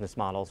 different business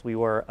models. We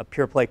were a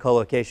pure play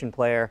colocation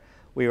player.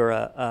 We were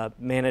a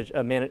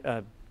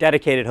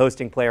dedicated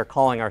hosting player,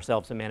 calling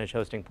ourselves a managed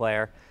hosting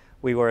player.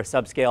 We were a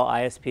subscale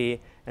ISP,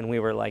 and we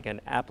were like an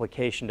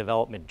application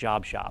development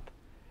job shop.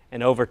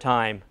 And over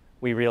time,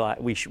 we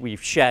realized we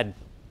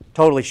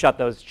totally shut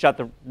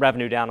the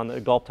revenue down on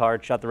the gulped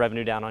hard, shut the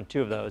revenue down on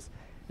 2 of those,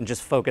 and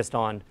just focused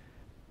on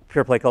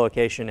pure play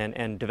colocation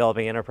and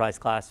developing enterprise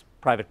class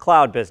private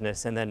cloud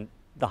business, and then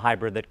the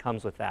hybrid that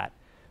comes with that.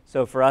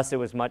 So for us, it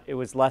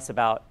was less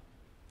about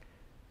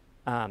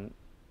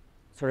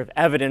sort of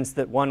evidence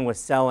that one was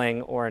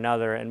selling or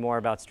another, and more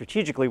about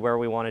strategically where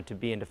we wanted to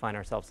be and define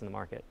ourselves in the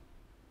market.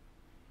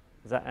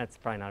 That's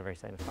probably not a very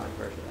satisfying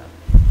version of that.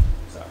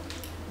 Sorry.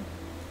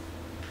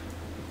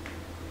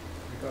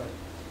 Go ahead.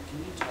 Can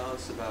you tell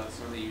us about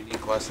some of the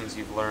unique lessons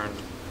you've learned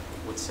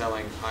with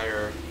selling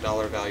higher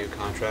dollar value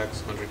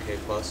contracts, 100K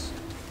plus?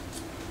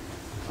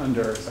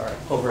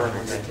 Over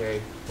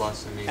 100K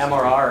plus in ACV.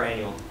 MRR or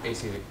annual?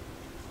 ACV.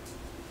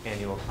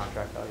 Annual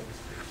contract value.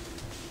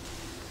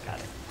 Got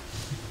it.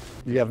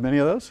 You have many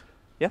of those?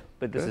 Yeah,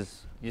 but this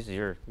is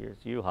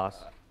you,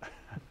 Haas.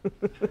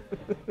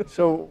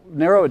 So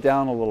narrow it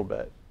down a little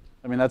bit.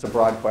 I mean, that's a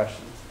broad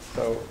question.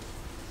 So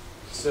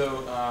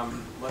So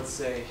let's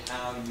say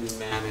how you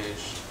manage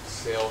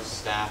sales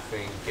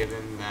staffing,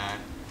 given that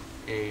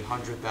a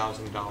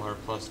 $100,000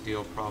 plus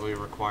deal probably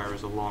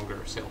requires a longer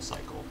sales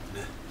cycle.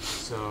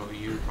 So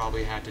you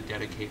probably had to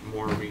dedicate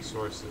more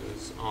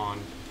resources on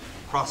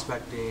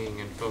prospecting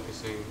and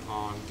focusing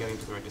on getting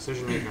to the right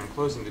decision maker and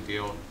closing the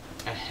deal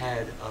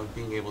ahead of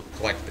being able to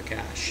collect the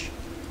cash.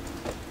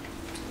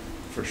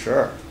 For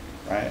sure,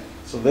 right?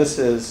 So this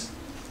is,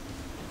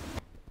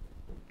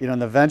 in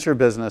the venture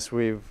business,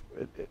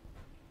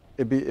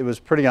 it was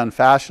pretty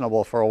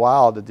unfashionable for a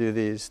while to do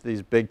these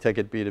big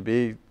ticket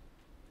B2B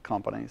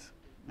companies.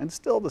 And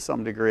still to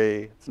some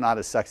degree, it's not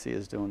as sexy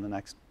as doing the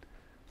next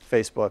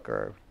Facebook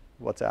or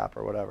WhatsApp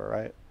or whatever,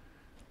 right?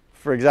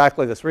 For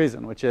exactly this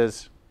reason, which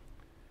is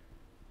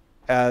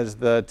as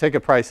the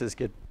ticket prices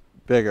get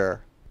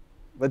bigger,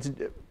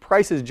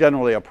 price is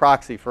generally a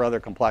proxy for other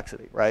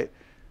complexity, right?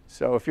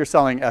 So if you're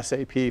selling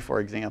SAP, for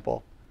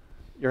example,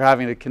 you're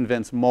having to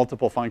convince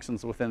multiple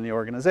functions within the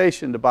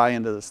organization to buy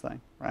into this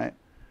thing, right?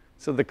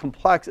 So the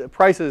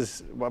price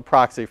is a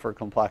proxy for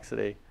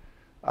complexity.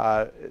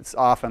 It's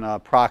often a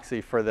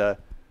proxy for the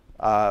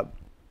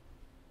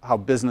how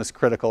business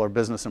critical or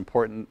business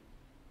important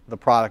the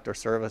product or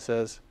service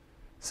is.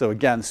 So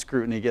again,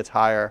 scrutiny gets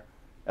higher.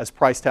 As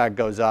price tag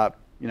goes up,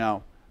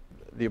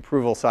 the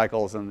approval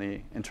cycles and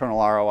the internal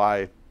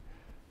ROI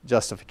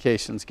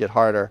justifications get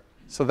harder.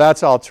 So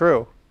that's all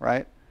true,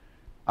 right?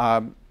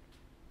 And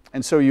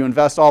so you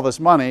invest all this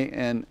money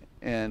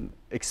in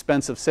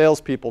expensive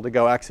salespeople to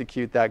go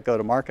execute that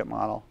go-to-market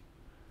model,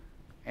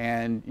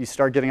 and you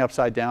start getting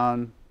upside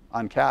down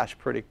on cash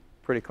pretty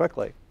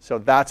quickly. So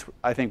that's,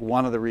 I think,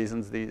 one of the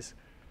reasons these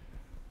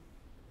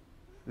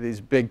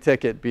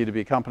big-ticket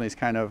B2B companies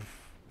kind of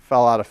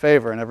fell out of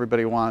favor, and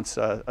everybody wants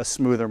a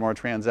smoother, more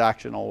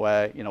transactional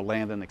way,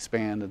 land and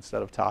expand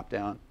instead of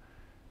top-down,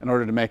 in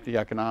order to make the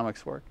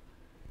economics work.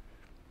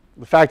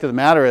 The fact of the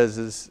matter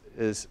is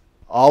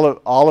all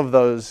of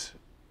those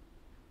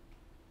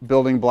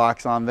building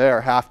blocks on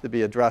there have to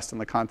be addressed in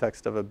the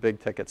context of a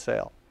big-ticket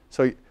sale.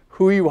 So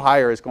who you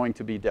hire is going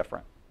to be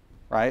different,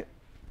 right?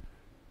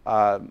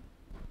 How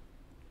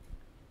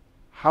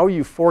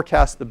you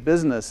forecast the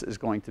business is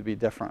going to be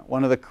different.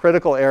 One of the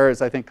critical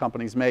errors I think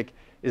companies make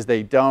is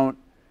they don't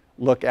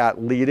look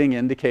at leading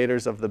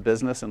indicators of the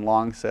business in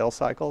long sales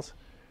cycles.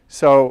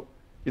 So,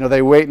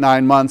 they wait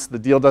 9 months, the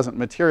deal doesn't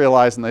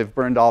materialize, and they've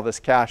burned all this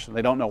cash, and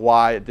they don't know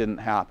why it didn't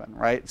happen,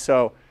 right?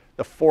 So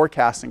the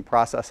forecasting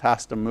process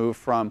has to move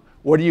from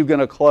what are you going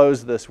to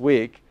close this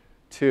week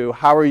to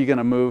how are you going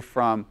to move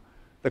from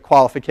the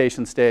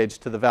qualification stage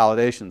to the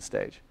validation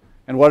stage.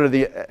 And what are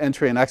the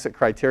entry and exit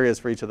criteria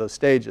for each of those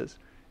stages?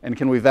 And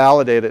can we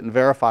validate it and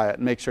verify it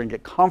and make sure and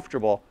get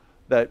comfortable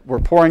that we're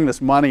pouring this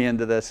money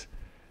into this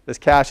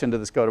cash into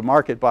this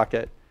go-to-market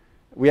bucket.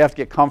 We have to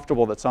get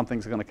comfortable that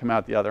something's going to come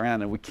out the other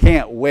end, and we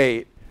can't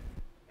wait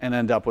and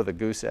end up with a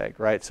goose egg,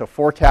 right? So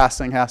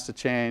forecasting has to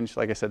change.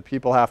 Like I said,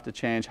 people have to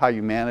change. How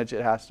you manage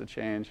it has to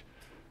change.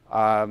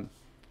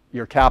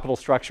 Your capital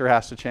structure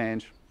has to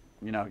change.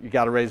 You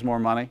got to raise more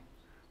money.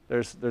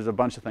 There's a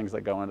bunch of things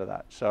that go into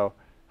that. So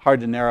hard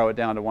to narrow it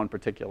down to one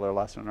particular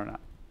lesson or not.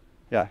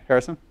 Yeah,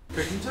 Harrison?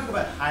 Kirk, can you talk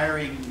about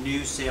hiring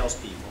new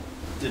salespeople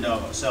de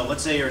novo? So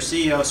let's say you're a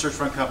CEO, search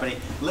fund company.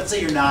 Let's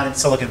say you're not in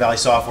Silicon Valley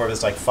software.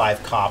 There's like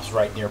 5 cops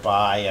right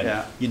nearby,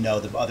 and you know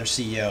the other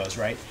CEOs,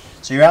 right?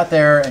 So you're out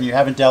there and you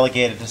haven't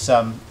delegated to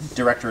some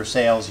director of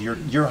sales.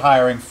 You're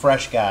hiring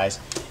fresh guys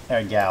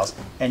and gals,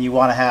 and you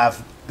want to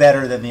have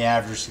better than the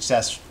average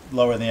success,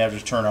 lower than the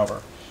average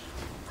turnover.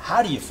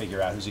 How do you figure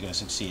out who's going to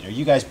succeed? Are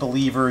you guys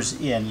believers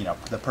in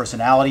the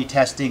personality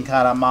testing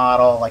kind of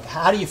model? Like,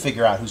 how do you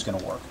figure out who's going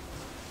to work?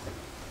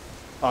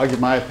 I'll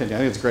give my opinion. I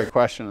think it's a great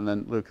question, and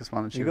then Lucas,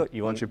 why don't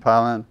you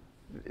pile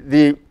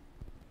in?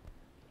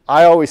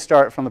 I always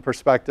start from the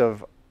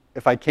perspective,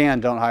 if I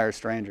can, don't hire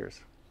strangers,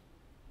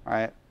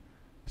 right?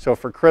 So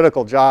for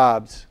critical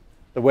jobs,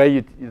 the way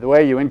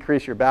you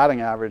increase your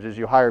batting average is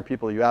you hire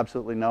people you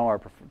absolutely know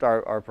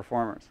are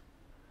performers.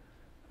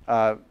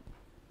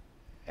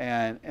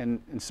 And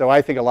so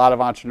I think a lot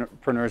of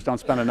entrepreneurs don't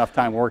spend enough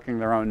time working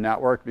their own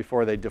network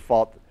before they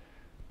default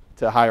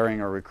to hiring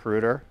a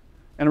recruiter.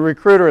 And a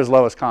recruiter is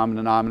lowest common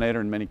denominator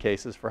in many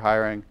cases for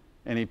hiring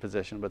any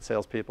position, but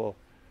salespeople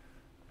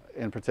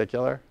in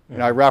particular.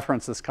 I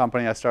referenced this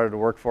company I started to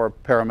work for,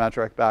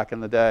 Parametric, back in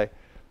the day.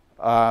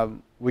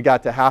 We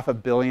got to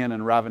 $500 million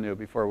in revenue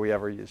before we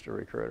ever used a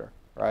recruiter,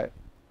 right?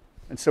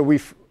 And so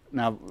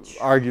now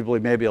arguably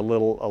maybe a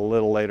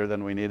little later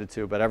than we needed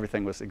to, but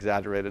everything was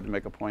exaggerated to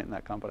make a point in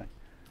that company.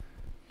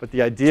 But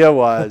the idea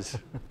was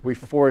we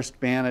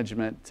forced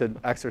management to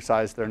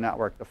exercise their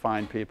network to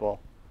find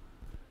people.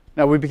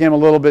 Now, we became a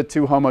little bit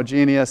too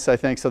homogeneous, I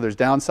think, so there's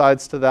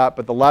downsides to that.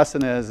 But the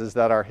lesson is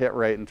that our hit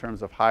rate in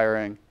terms of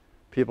hiring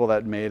people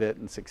that made it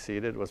and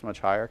succeeded was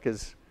much higher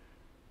because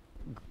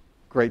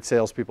great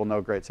salespeople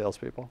know great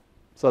salespeople.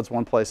 So that's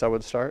one place I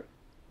would start.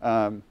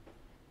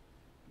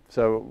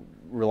 So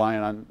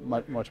relying on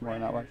much more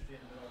network.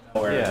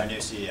 Or a new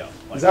CEO.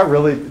 Does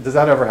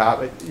that ever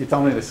happen? You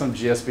tell me that some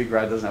GSB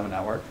grad doesn't have a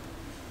network?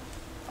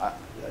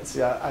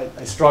 see,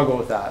 I struggle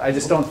with that. I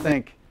just don't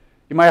think,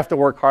 you might have to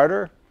work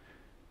harder,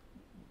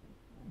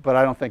 but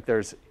I don't think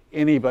there's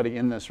anybody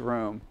in this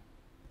room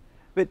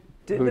But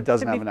who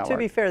doesn't have a network. To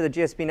be fair, the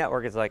GSB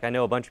network is like, I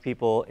know a bunch of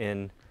people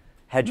in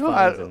hedge No,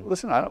 funds.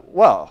 listen,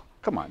 well,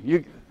 come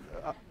on.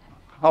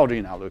 How old are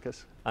you now,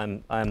 Lucas?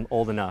 I'm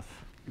old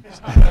enough.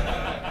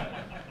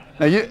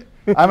 Now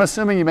I'm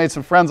assuming you made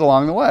some friends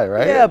along the way,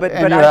 right? Yeah, but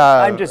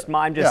I'm just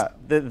yeah.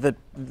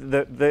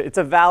 it's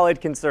a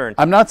valid concern.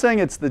 I'm not saying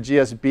it's the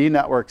GSB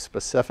network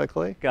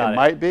specifically. Got it.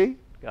 Might be,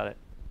 Got it.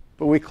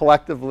 but we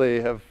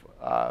collectively have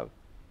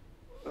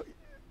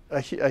a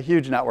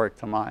huge network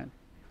to mine,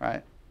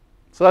 right?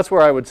 So that's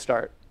where I would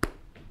start.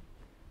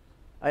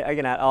 I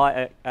can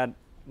I'll add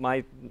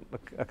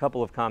a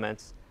couple of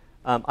comments.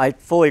 I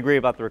fully agree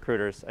about the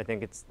recruiters. I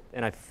think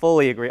and I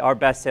fully agree. Our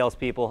best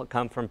salespeople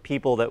come from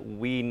people that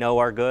we know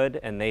are good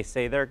and they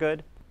say they're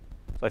good.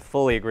 So I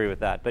fully agree with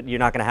that. But you're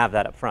not going to have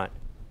that up front.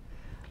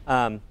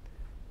 A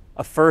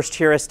first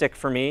heuristic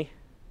for me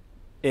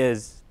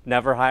is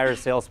never hire a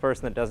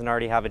salesperson that doesn't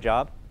already have a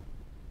job.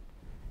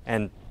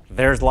 And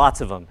there's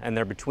lots of them, and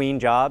they're between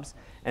jobs.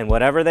 And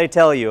whatever they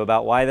tell you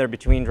about why they're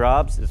between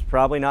jobs is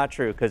probably not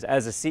true. Because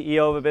as a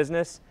CEO of a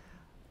business,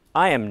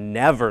 I am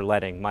never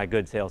letting my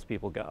good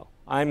salespeople go.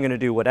 I'm going to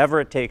do whatever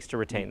it takes to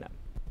retain them.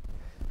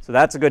 So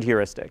that's a good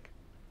heuristic.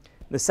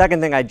 The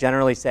second thing I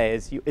generally say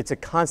is it's a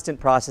constant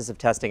process of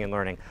testing and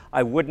learning.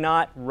 I would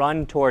not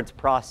run towards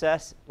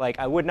process, like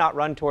I would not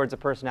run towards a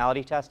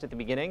personality test at the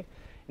beginning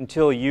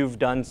until you've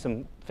done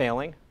some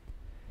failing.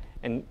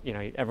 And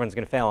everyone's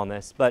going to fail on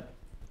this, but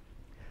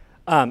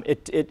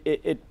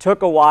it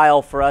took a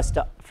while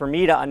for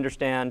me to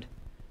understand.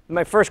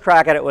 My first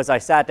crack at it was I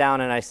sat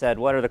down and I said,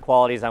 what are the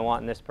qualities I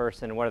want in this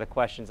person? What are the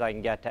questions I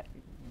can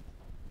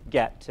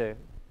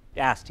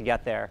ask to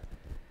get there?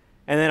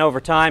 And then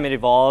over time it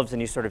evolves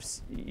and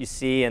you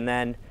see, and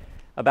then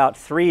about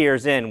 3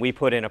 years in, we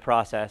put in a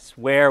process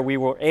where we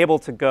were able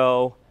to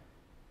go,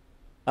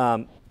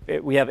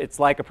 it's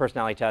like a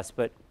personality test,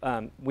 but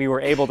we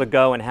were able to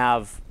go and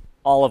have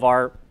all of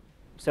our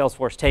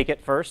Salesforce take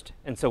it first.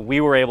 And so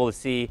we were able to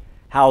see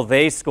how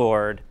they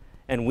scored,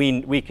 and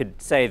we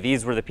could say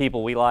these were the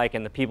people we like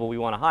and the people we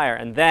want to hire.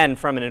 And then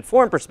from an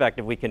informed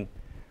perspective, we can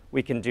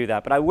do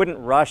that. But I wouldn't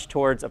rush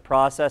towards a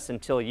process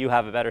until you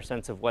have a better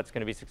sense of what's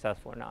going to be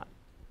successful or not.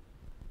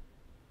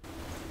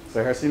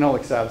 So Harrison, you don't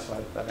look satisfied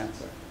with that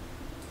answer.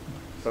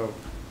 So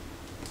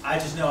I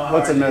just know how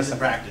what's hard it it is missing? in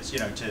practice,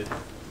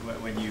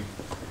 when you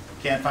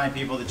can't find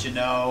people that you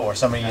know or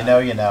somebody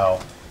you know,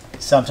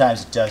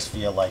 sometimes it does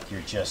feel like you're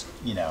just,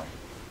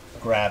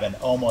 grabbing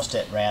almost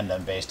at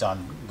random based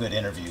on good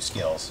interview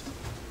skills.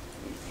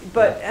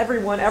 But every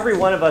one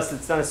of us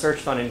that's done a search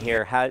fund in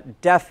here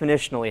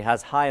definitionally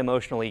has high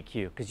emotional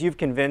EQ because you've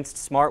convinced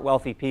smart,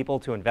 wealthy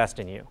people to invest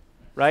in you,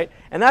 right?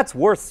 And that's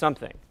worth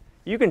something.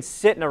 You can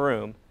sit in a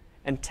room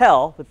and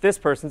tell that this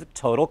person's a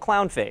total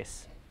clown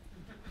face.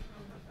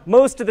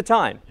 Most of the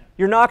time.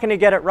 You're not going to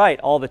get it right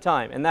all the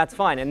time, and that's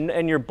fine.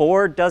 And your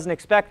board doesn't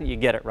expect that you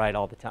get it right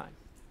all the time.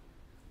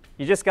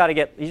 You just got to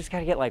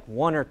get like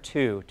 1 or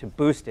 2 to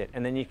boost it,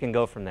 and then you can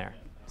go from there.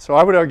 So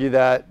I would argue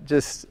that,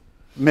 just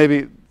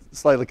maybe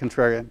slightly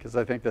contrarian, because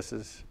I think this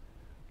is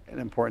an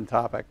important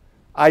topic,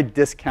 I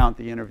discount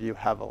the interview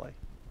heavily,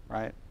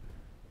 right?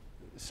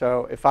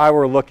 So if I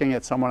were looking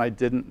at someone I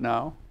didn't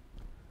know,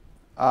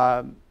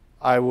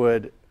 I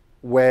would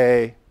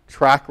weigh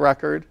track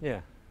record,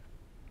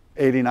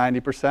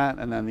 80-90%,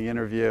 and then the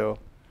interview.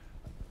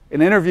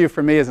 An interview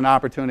for me is an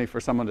opportunity for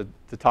someone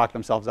to talk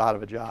themselves out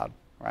of a job,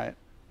 right?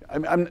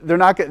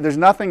 There's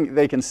nothing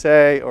they can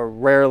say, or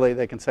rarely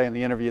they can say in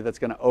the interview, that's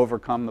going to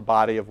overcome the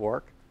body of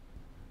work.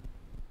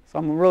 So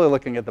I'm really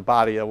looking at the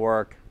body of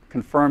work,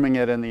 confirming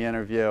it in the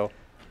interview,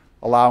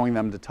 allowing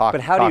them to talk.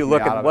 But how do you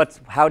look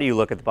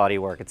at the body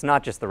of work? It's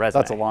not just the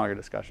resume. That's a longer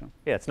discussion.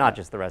 Yeah, it's not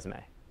just the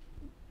resume.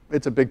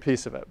 It's a big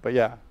piece of it, but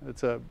yeah,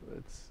 there's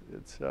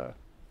a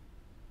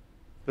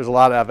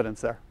lot of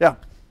evidence there. Yeah.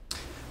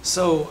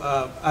 So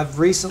I've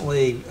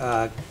recently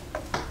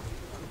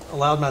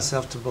allowed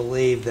myself to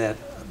believe that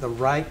the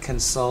right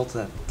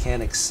consultant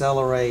can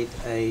accelerate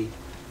a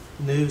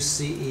new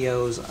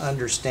CEO's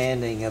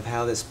understanding of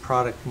how this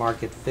product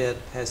market fit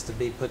has to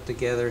be put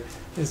together.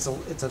 It's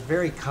a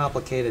very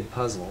complicated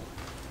puzzle.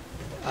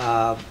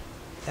 Am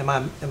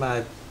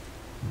I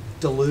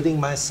deluding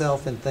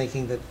myself in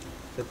thinking that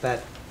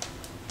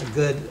a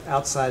good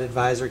outside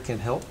advisor can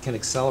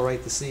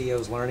accelerate the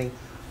CEO's learning,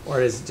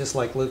 or is it just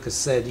like Lucas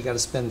said, you got to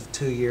spend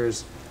 2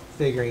 years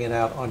figuring it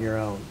out on your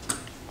own?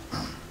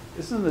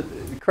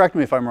 Correct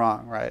me if I'm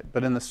wrong, right?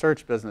 But in the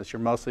search business,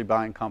 you're mostly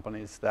buying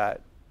companies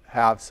that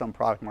have some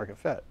product market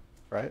fit,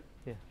 right?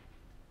 Yeah.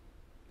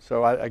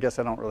 So I guess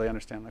I don't really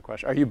understand the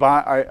question. Are you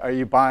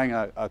buying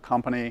a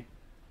company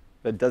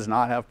that does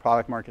not have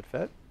product market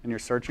fit, and you're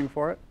searching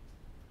for it?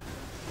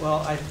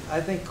 Well,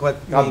 I think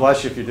what God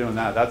bless you if you're doing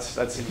that. That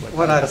seems like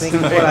what I think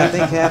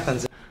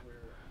happens is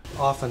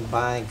we're often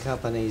buying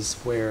companies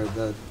where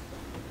the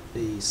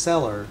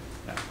seller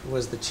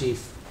was the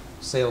chief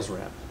sales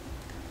rep,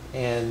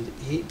 and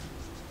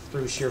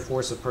through sheer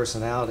force of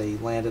personality,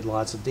 landed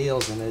lots of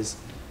deals, and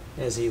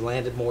as he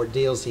landed more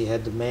deals, he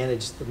had to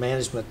manage the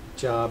management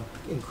job,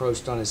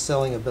 encroached on his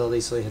selling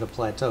ability, so he hit a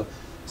plateau.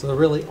 So there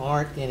really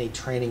aren't any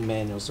training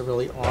manuals. There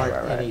really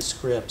aren't any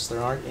scripts.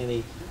 There aren't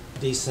any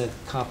decent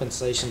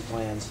compensation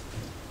plans.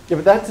 Yeah,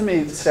 but that to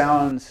me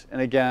sounds,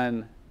 and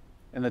again,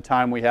 in the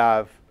time we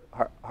have,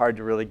 hard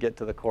to really get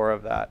to the core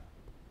of that.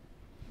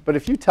 But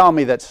if you tell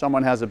me that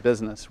someone has a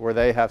business where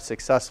they have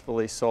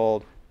successfully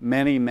sold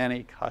many,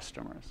 many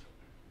customers,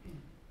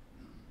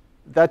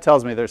 that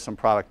tells me there's some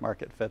product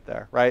market fit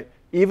there, right?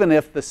 Even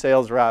if the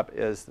sales rep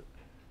is,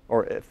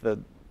 or if the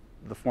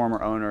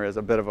former owner is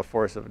a bit of a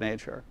force of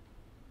nature,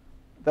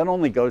 that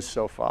only goes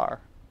so far.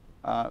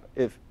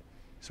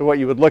 So what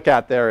you would look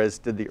at there is,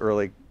 did the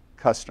early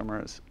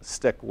customers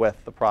stick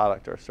with the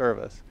product or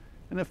service?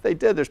 And if they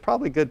did, there's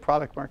probably good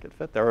product market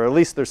fit there, or at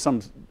least there's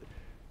some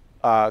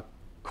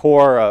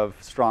core of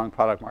strong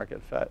product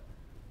market fit.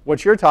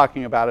 What you're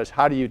talking about is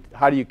how do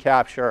you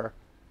capture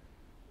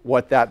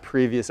what that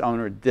previous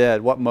owner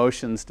did? What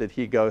motions did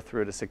he go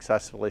through to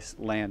successfully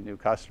land new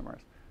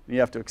customers? And you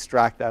have to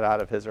extract that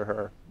out of his or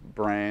her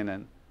brain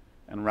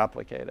and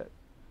replicate it.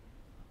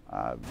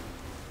 I'm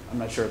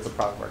not sure it's a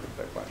product market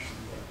fit question.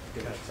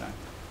 But good at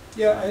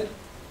yeah,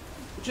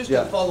 just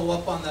to follow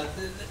up on that,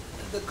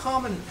 the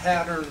common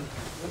pattern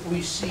that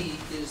we see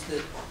is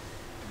that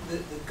the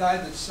guy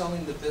that's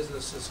selling the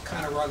business has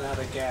kind of run out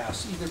of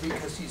gas, either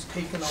because he's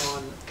taken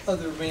on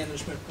other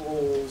management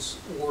roles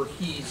or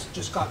he's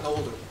just gotten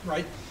older,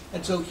 right?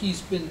 And so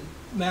he's been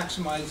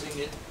maximizing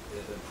it,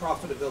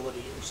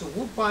 profitability. And so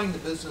we're buying the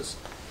business,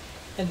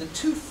 and the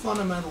two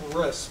fundamental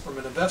risks from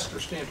an investor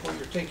standpoint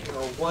you're taking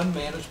are one,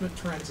 management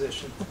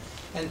transition,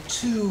 and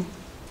two,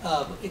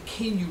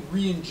 can you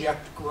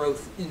re-inject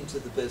growth into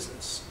the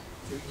business?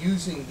 You're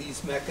using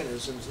these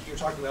mechanisms that you're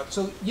talking about.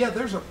 So yeah,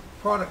 there's a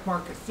product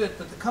market fit,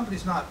 but the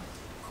company's not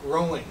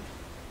growing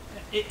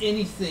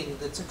anything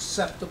that's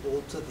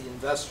acceptable to the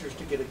investors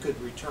to get a good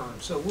return.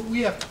 So what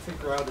we have to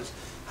figure out is,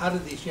 how do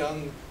these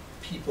young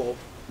people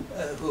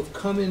who have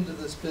come into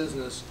this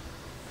business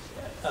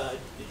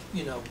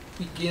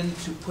begin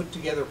to put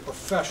together a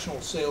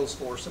professional sales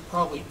force that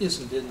probably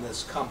isn't in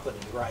this company,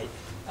 right?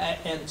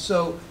 And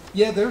so,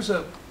 yeah, there's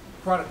a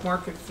product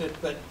market fit,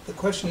 but the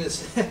question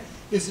is,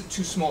 is it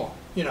too small?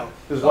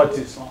 Is what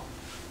too small?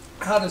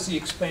 How does he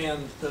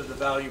expand the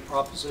value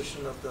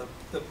proposition of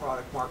the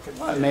product market?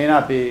 Well, it may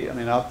not be. I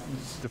mean, I'll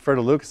defer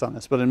to Lucas on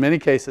this, but in many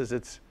cases,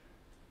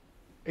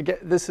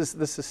 this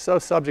is so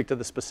subject to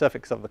the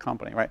specifics of the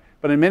company, right?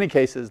 But in many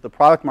cases, the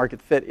product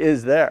market fit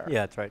is there. Yeah,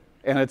 that's right.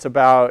 And it's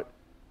about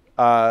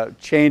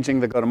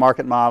changing the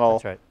go-to-market model,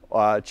 That's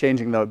right.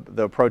 Changing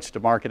the approach to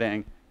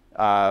marketing.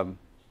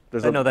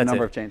 There's a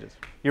number of changes.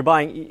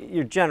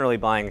 You're generally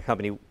buying a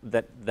company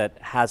that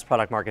has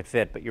product market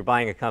fit, but you're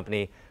buying a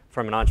company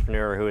from an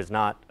entrepreneur who is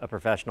not a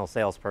professional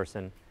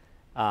salesperson.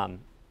 And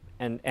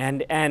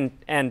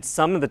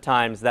some of the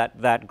times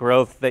that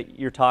growth that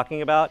you're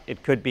talking about,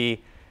 it could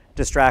be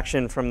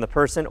distraction from the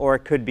person, or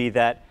it could be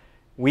that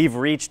we've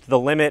reached the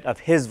limit of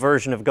his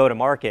version of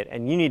go-to-market,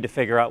 and you need to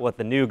figure out what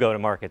the new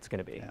go-to-market's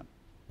going to be. Yeah.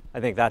 I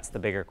think that's the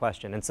bigger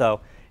question. And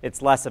so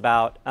it's less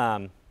about,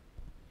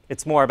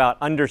 it's more about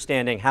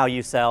understanding how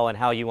you sell and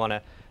how you want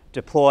to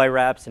deploy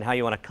reps and how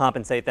you want to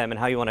compensate them and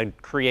how you want to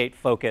create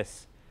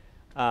focus.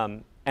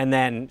 And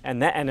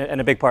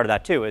a big part of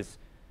that too is,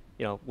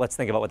 let's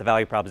think about what the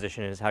value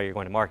proposition is, how you're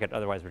going to market.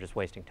 Otherwise, we're just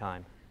wasting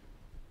time.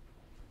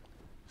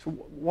 So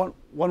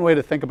one way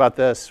to think about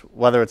this,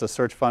 whether it's a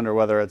search fund or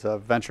whether it's a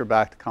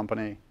venture-backed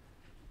company,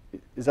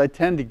 is I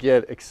tend to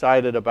get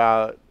excited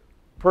about,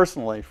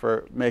 personally,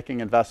 for making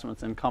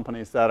investments in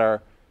companies that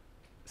are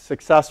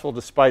successful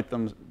despite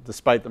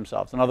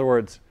themselves. In other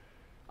words,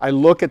 I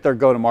look at their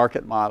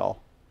go-to-market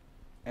model,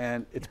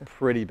 and it's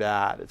pretty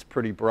bad. It's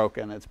pretty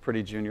broken. It's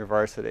pretty junior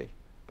varsity.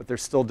 But they're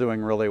still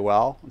doing really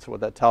well. And so what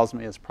that tells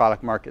me is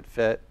product market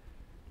fit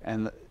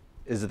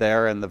is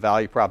there, and the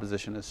value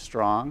proposition is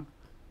strong.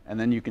 And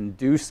then you can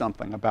do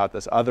something about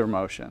this other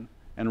motion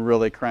and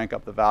really crank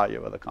up the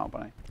value of the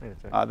company.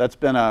 That's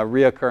been a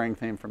reoccurring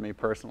theme for me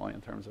personally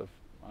in terms of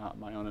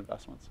my own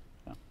investments.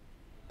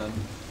 Yeah.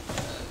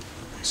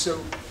 So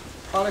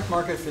product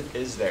market fit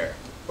is there,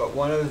 but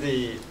one of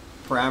the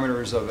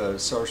parameters of a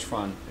search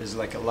fund is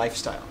like a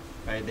lifestyle,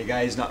 right? The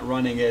guy is not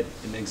running it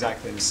in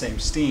exactly the same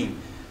steam.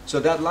 So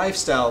that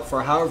lifestyle,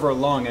 for however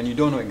long, and you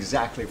don't know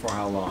exactly for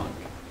how long,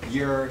 a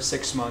year,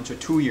 6 months, or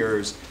 2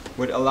 years,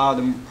 would allow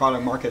the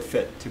product market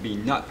fit to be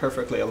not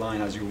perfectly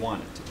aligned as you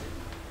want it to be.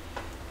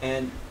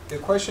 And the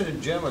question that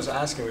Jim was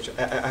asking, which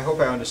I hope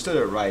I understood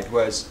it right,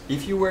 was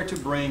if you were to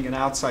bring an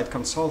outside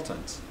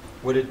consultant,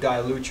 would it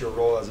dilute your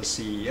role as a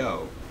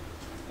CEO?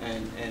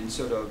 And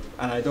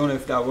I don't know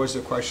if that was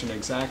the question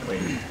exactly,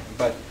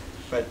 but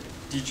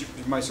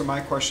so my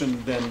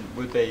question then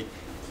would be,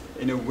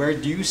 where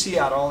do you see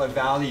at all a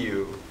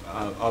value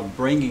of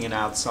bringing an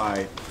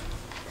outside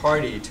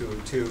party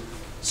to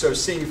so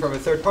seeing from a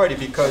third party,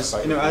 because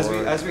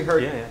as we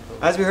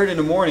heard in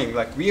the morning,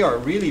 like we are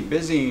really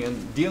busy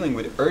and dealing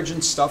with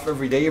urgent stuff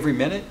every day, every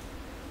minute,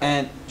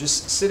 And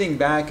just sitting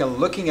back and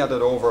looking at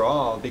it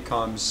overall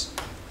becomes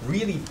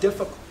really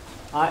difficult.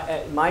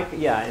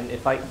 Yeah, and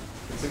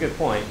it's a good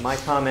point. My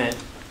comment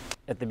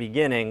at the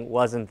beginning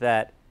wasn't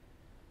that,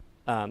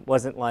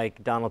 wasn't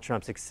like Donald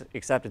Trump's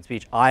acceptance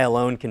speech, I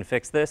alone can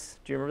fix this.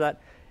 Do you remember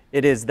that?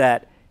 It is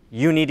that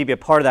you need to be a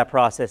part of that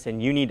process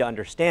and you need to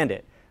understand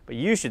it. But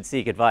you should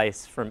seek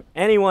advice from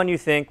anyone you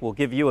think will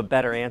give you a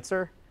better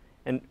answer.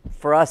 And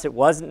for us, it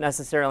wasn't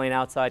necessarily an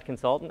outside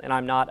consultant, and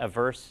I'm not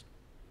averse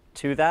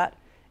to that.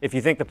 If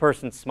you think the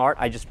person's smart,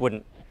 I just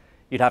wouldn't.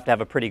 You'd have to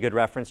have a pretty good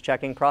reference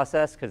checking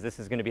process, because this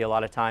is going to be a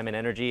lot of time and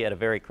energy at a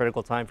very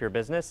critical time for your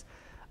business.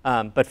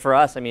 But for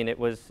us, I mean,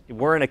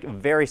 we're in a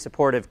very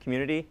supportive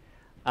community.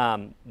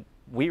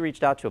 We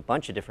reached out to a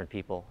bunch of different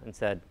people and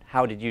said,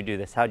 how did you do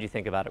this? How did you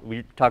think about it?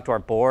 We talked to our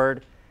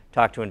board,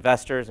 talked to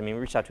investors. I mean,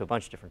 we reached out to a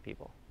bunch of different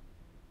people.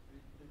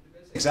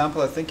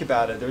 Example, I think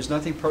about it, there's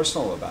nothing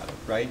personal about it,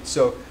 right?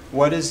 So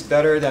what is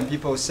better than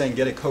people saying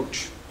get a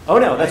coach? Oh,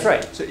 no, that's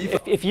right. So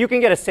if you can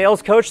get a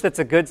sales coach that's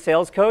a good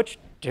sales coach,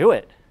 do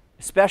it,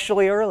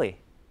 especially early.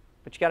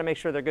 But you got to make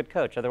sure they're a good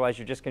coach. Otherwise,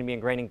 you're just going to be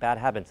ingraining bad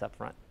habits up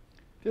front.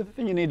 The other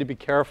thing you need to be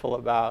careful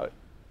about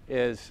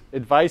is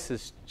advice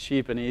is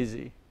cheap and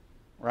easy,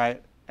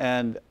 right?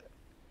 And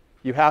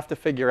you have to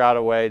figure out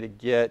a way to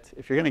get,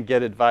 if you're going to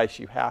get advice,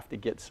 you have to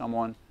get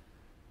someone,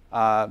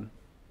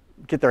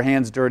 get their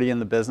hands dirty in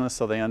the business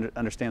so they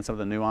understand some of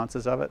the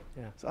nuances of it.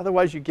 Yeah. So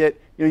otherwise you get,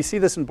 you see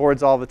this in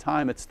boards all the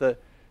time. It's the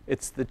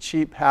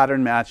cheap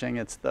pattern matching.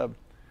 It's the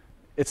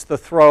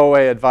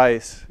throwaway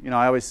advice.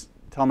 I always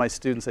tell my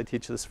students, I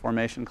teach this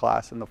formation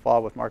class in the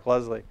fall with Mark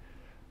Leslie.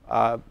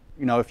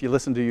 If you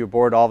listen to your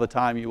board all the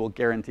time, you're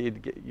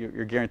guaranteed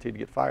to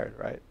get fired,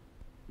 right?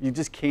 You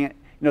just can't.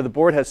 The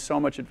board has so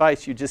much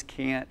advice, you just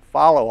can't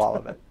follow all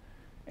of it,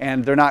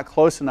 and they're not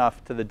close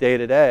enough to the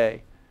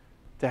day-to-day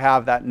to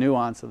have that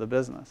nuance of the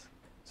business.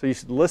 So you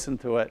should listen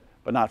to it,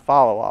 but not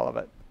follow all of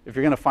it. If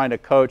you're going to find a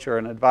coach or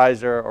an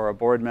advisor or a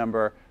board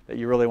member that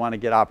you really want to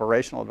get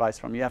operational advice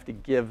from, you have to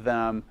give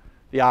them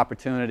the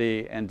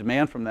opportunity and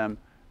demand from them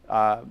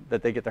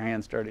that they get their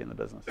hands dirty in the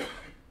business. Does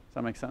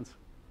that make sense?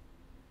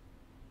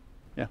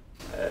 Yeah.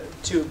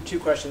 Two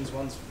questions.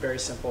 One's very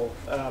simple.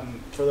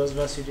 For those of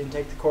us who didn't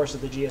take the course at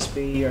the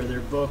GSB, are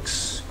there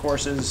books,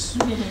 courses,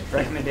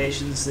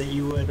 recommendations that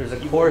you would? There's a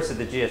course at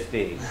the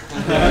GSB.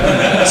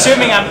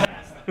 Assuming I'm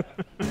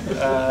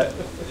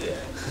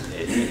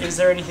is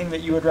there anything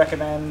that you would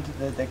recommend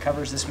that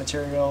covers this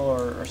material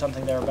or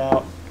something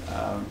thereabout?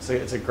 So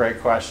it's a great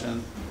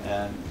question,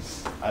 and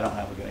I don't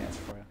have a good answer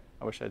for you.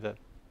 I wish I did.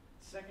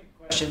 Second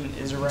question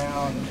is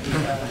around,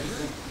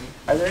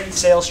 are there any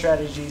sales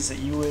strategies that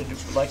you would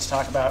like to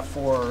talk about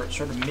for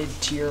sort of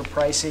mid-tier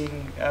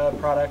pricing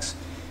products?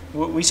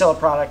 We sell a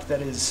product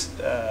that is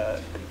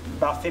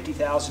about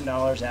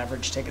 $50,000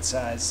 average ticket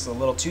size. It's a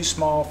little too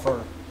small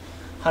for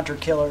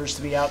hunter-killers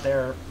to be out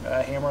there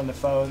hammering the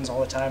phones all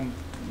the time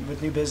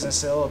with new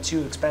business. A little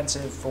too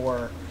expensive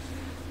for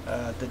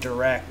the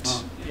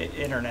direct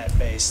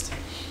internet-based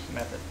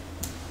method.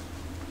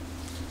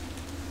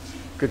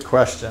 Good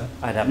question.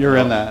 You're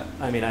in that.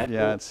 I mean, I'd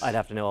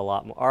have to know a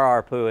lot more.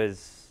 Our ARPU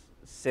is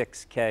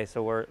 $6K,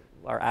 so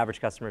our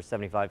average customer is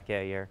 $75K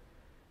a year,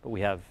 but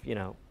we have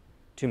 $2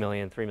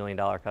 million, $3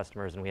 million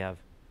customers, and we have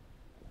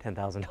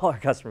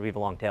 $10,000 customers. We have a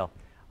long tail.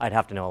 I'd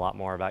have to know a lot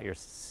more about your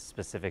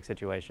specific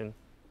situation.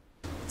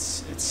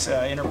 It's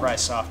enterprise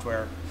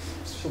software.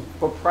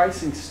 But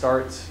pricing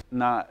starts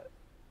not.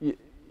 You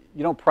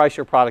don't price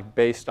your product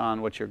based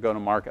on what your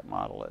go-to-market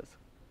model is,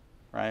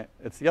 right?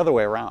 It's the other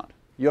way around.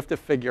 You have to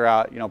figure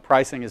out,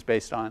 pricing is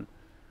based on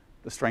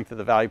the strength of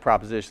the value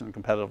proposition, the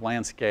competitive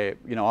landscape,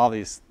 all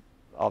these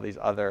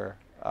other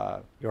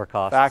your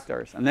costs.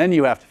 Factors. And then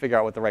you have to figure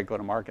out what the right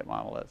go-to-market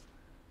model is.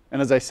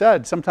 And as I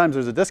said, sometimes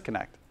there's a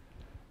disconnect.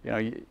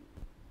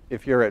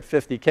 If you're at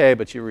 50K,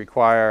 but you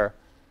require,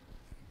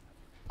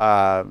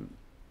 a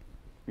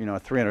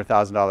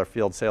 $300,000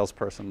 field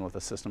salesperson with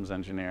a systems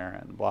engineer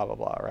and blah, blah,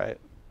 blah, right?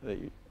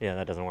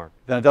 That doesn't work.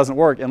 Then it doesn't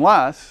work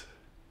unless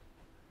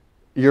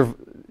your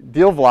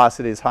deal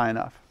velocity is high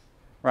enough,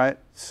 right?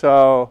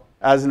 So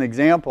as an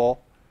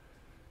example,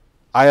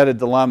 I had a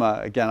dilemma.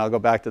 Again, I'll go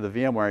back to the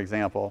VMware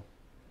example.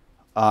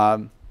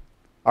 Our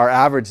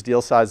average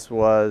deal size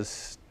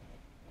was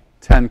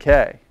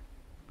 10K,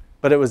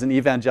 but it was an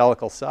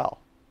evangelical sell.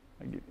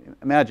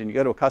 Imagine you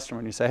go to a customer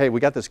and you say, hey, we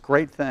got this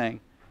great thing.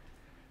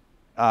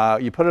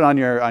 You put it on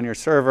your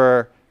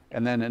server,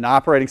 and then an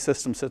operating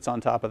system sits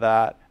on top of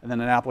that, and then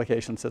an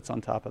application sits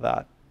on top of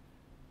that.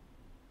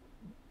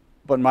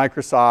 But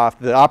Microsoft,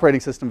 the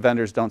operating system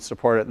vendors don't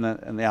support it,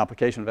 and the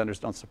application vendors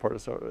don't support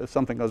it. So if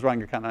something goes wrong,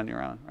 you're kind of on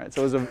your own, right?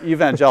 So it was an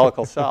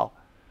evangelical sell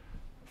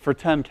for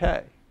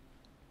 10K.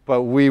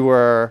 But we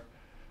were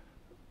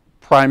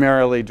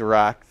primarily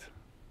direct.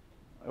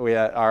 We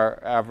had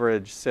our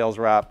average sales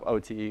rep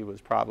OTE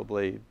was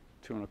probably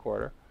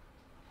 2.25.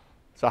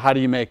 So how do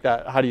you make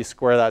that? How do you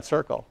square that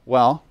circle?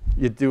 Well,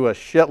 you do a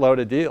shitload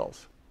of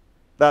deals.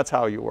 That's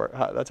how you work.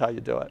 That's how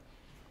you do it.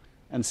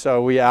 And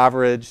so we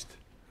averaged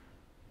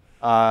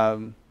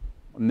 $1.2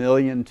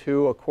 million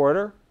a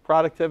quarter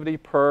productivity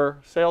per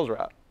sales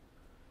rep.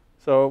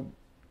 So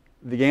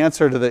the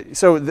answer to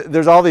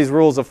there's all these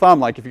rules of thumb,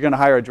 like if you're going to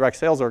hire a direct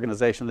sales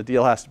organization, the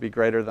deal has to be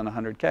greater than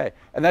 100K.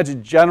 And that's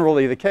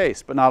generally the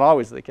case, but not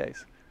always the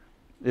case.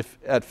 If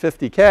at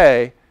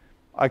 50K,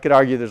 I could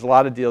argue there's a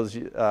lot of deals,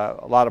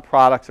 a lot of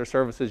products or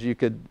services you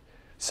could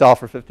sell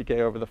for 50K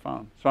over the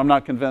phone. So I'm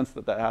not convinced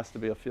that that has to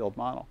be a field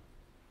model.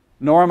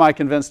 Nor am I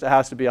convinced it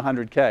has to be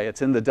 100K.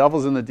 It's in the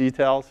devil's in the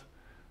details.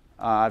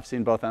 I've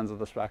seen both ends of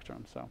the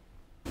spectrum. So,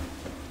 in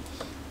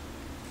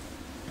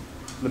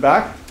the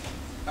back.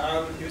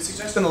 It was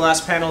suggested in the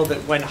last panel that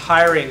when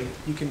hiring,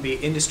 you can be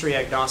industry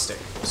agnostic.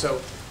 So,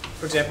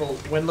 for example,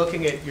 when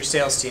looking at your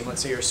sales team,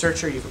 let's say you're a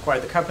searcher, you've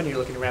acquired the company, you're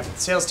looking to ramp up the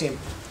sales team.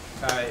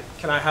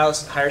 Can I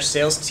hire a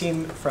sales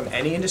team from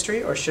any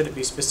industry, or should it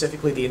be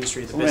specifically the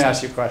industry of the business? Let me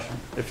ask you a question.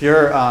 If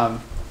you're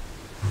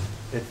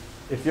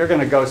if you're going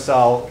to go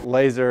sell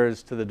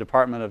lasers to the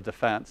Department of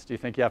Defense, do you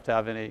think you have to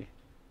have any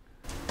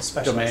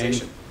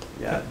specialization?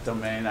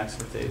 Domain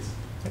expertise.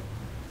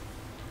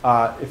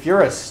 If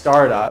you're a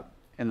startup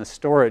in the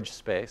storage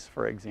space,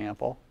 for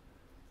example,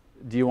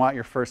 do you want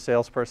your first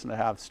salesperson to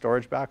have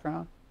storage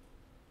background?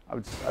 I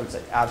would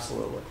say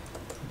absolutely.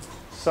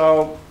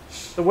 So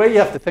the way you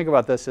have to think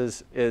about this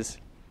is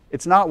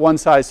it's not one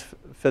size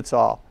fits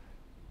all.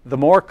 The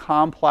more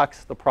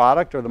complex the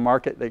product or the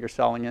market that you're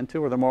selling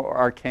into, or the more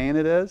arcane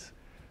it is,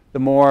 the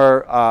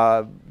more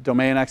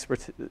domain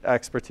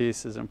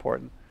expertise is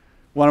important.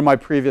 One of my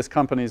previous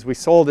companies, we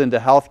sold into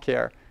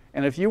healthcare.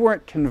 And if you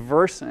weren't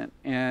conversant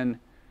in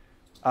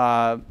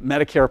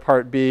Medicare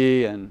Part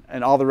B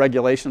and all the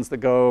regulations that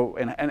go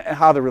and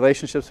how the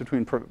relationships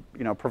between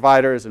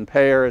providers and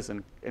payers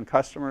and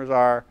customers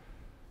are,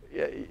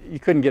 you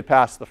couldn't get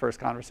past the first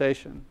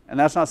conversation. And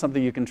that's not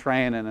something you can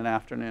train in an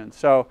afternoon.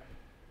 So,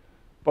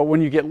 but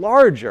when you get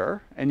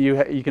larger and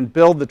you can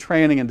build the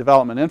training and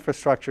development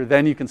infrastructure,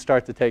 then you can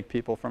start to take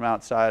people from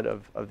outside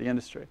of the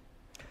industry.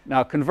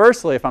 Now,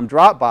 conversely, if I'm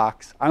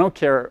Dropbox, I don't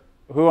care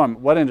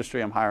what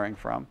industry I'm hiring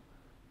from,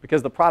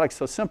 because the product's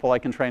so simple, I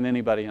can train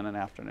anybody in an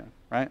afternoon,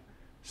 right?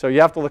 So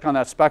you have to look on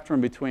that spectrum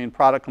between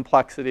product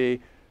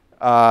complexity,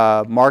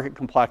 market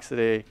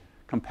complexity,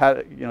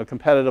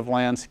 competitive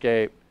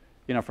landscape,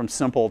 from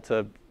simple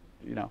to,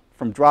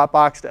 from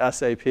Dropbox to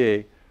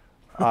SAP.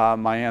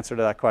 My answer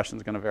to that question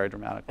is going to vary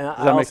dramatically.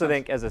 And I also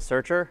think as a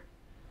searcher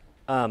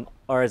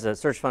or as a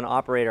search fund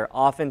operator,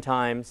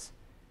 oftentimes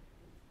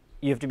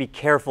you have to be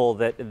careful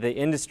that the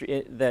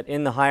industry, that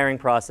in the hiring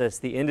process,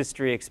 the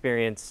industry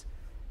experience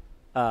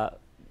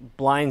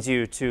blinds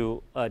you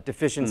to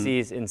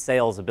deficiencies in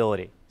sales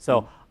ability.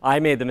 So I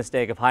made the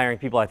mistake of hiring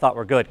people I thought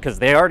were good because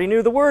they already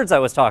knew the words I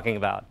was talking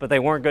about, but they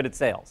weren't good at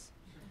sales.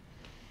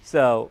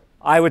 So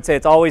I would say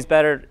it's always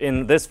better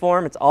in this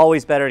form. It's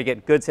always better to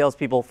get good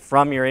salespeople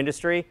from your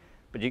industry,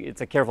 but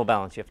it's a careful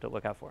balance you have to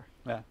look out for.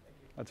 Yeah,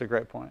 that's a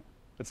great point.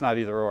 It's not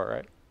either or,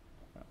 right?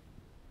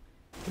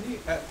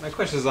 My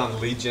question is on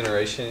lead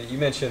generation. You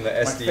mentioned the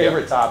SDR. My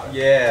favorite topic.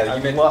 Yeah,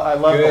 I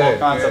love the whole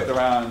concept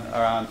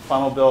around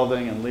funnel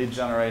building and lead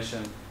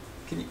generation.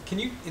 Can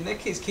you, in that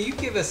case, can you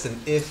give us an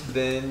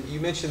if-then? You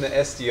mentioned the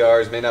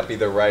SDRs may not be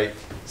the right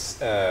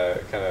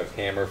kind of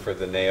hammer for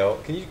the nail.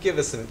 Can you give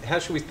us how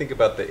should we think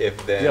about the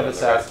if-then? Do you have a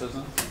SaaS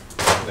business?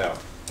 No.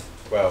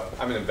 Well,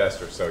 I'm an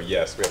investor, so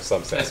yes, we have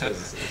some SaaS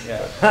businesses.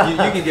 Yeah. You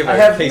can give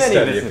a case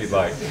study if you'd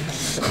like.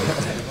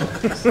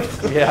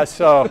 Yeah.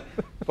 So,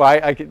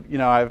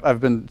 I've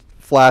been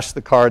flashed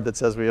the card that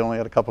says we only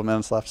had a couple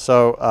minutes left.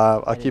 So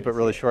I'll keep it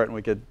really short, and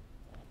we could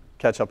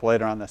catch up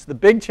later on this. The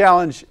big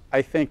challenge,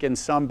 I think, in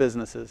some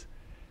businesses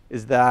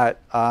is that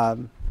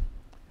the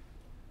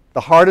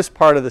hardest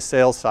part of the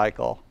sales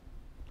cycle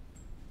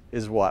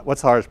is what?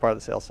 What's the hardest part of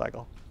the sales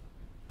cycle?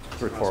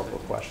 It's a rhetorical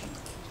question.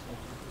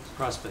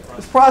 Prospecting.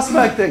 It's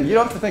prospecting. You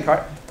don't have to think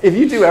hard. If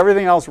you do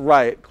everything else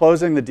right,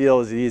 closing the deal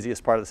is the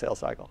easiest part of the sales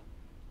cycle.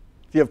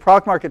 If you have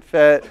product market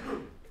fit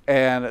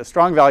and a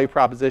strong value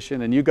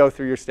proposition and you go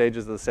through your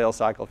stages of the sales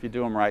cycle, if you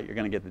do them right, you're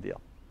going to get the deal,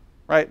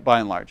 right, by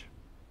and large.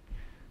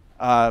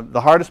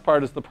 The hardest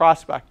part is the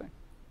prospecting,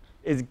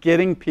 is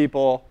getting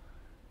people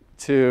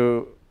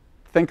to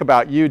think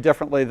about you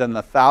differently than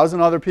the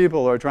 1,000 other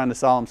people who are trying to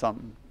sell them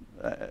something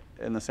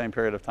in the same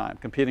period of time,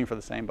 competing for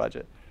the same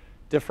budget,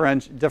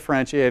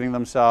 differentiating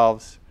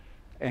themselves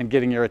and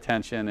getting your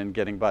attention and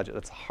getting budget.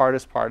 That's the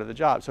hardest part of the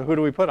job. So who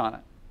do we put on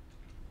it?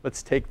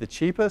 Let's take the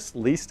cheapest,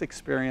 least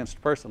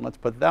experienced person. Let's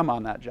put them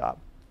on that job.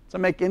 Does that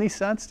make any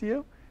sense to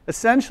you?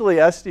 Essentially,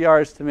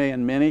 SDRs to me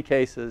in many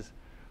cases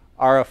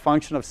are a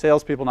function of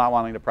salespeople not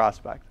wanting to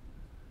prospect.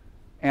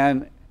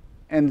 And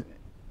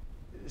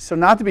so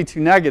not to be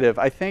too negative,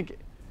 I think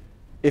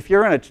if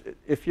you're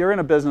in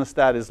a business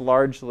that is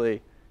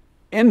largely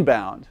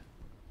inbound,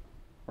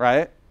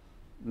 right?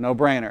 No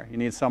brainer. You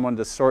need someone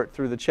to sort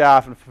through the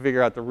chaff and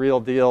figure out the real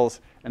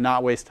deals and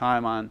not waste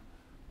time on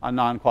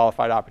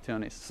non-qualified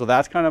opportunities. So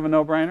that's kind of a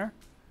no-brainer.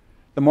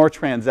 The more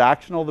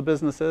transactional the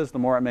business is, the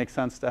more it makes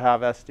sense to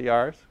have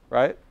SDRs,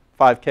 right?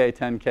 5K,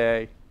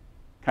 10K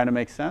kind of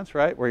makes sense,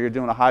 right? Where you're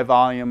doing a high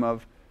volume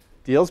of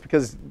deals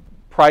because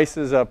price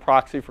is a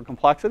proxy for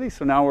complexity.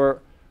 So now we're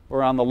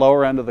We're on the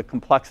lower end of the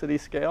complexity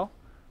scale.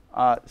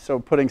 So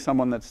putting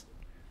someone that's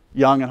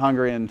young and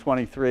hungry and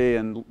 23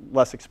 and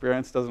less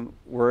experienced doesn't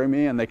worry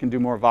me, and they can do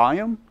more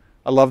volume.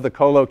 I love the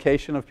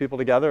co-location of people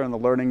together and the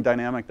learning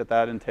dynamic that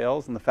that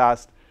entails and the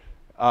fast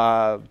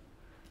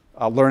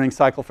learning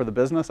cycle for the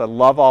business. I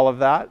love all of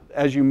that.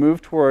 As you move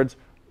towards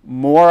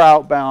more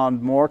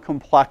outbound, more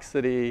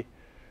complexity,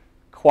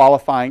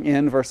 qualifying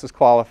in versus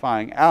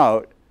qualifying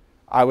out,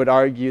 I would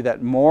argue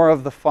that more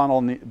of the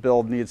funnel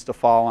build needs to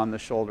fall on the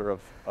shoulder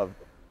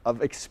of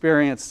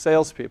experienced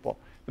salespeople.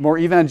 The more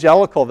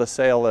evangelical the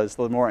sale is,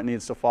 the more it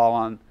needs to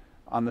fall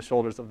on the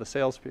shoulders of the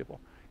salespeople.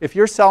 If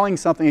you're selling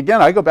something,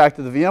 again, I go back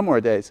to the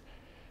VMware days.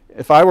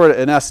 If I were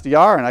an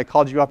SDR and I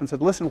called you up and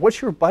said, listen,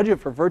 what's your budget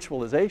for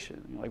virtualization?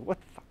 You're like,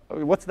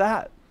 what's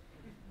that?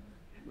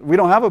 We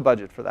don't have a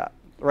budget for that,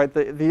 right?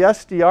 The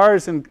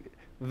SDRs, and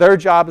their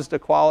job is to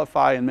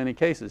qualify in many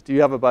cases. Do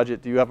you have a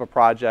budget? Do you have a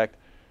project?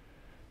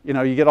 You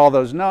know, you get all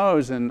those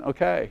no's and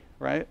okay,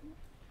 right?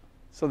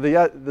 So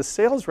the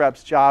sales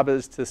rep's job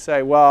is to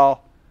say,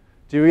 well,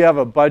 do we have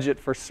a budget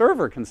for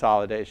server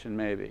consolidation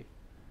maybe?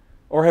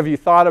 Or have you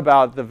thought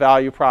about the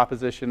value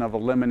proposition of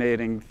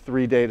eliminating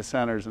 3 data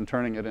centers and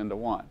turning it into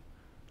 1?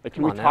 Like,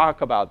 can we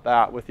talk about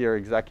that with your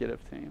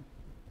executive team?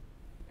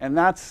 And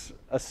that's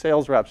a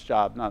sales rep's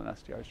job, not an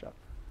SDR's job.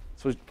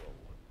 So,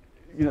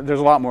 you know,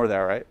 there's a lot more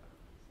there, right?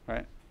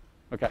 Right?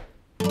 Okay.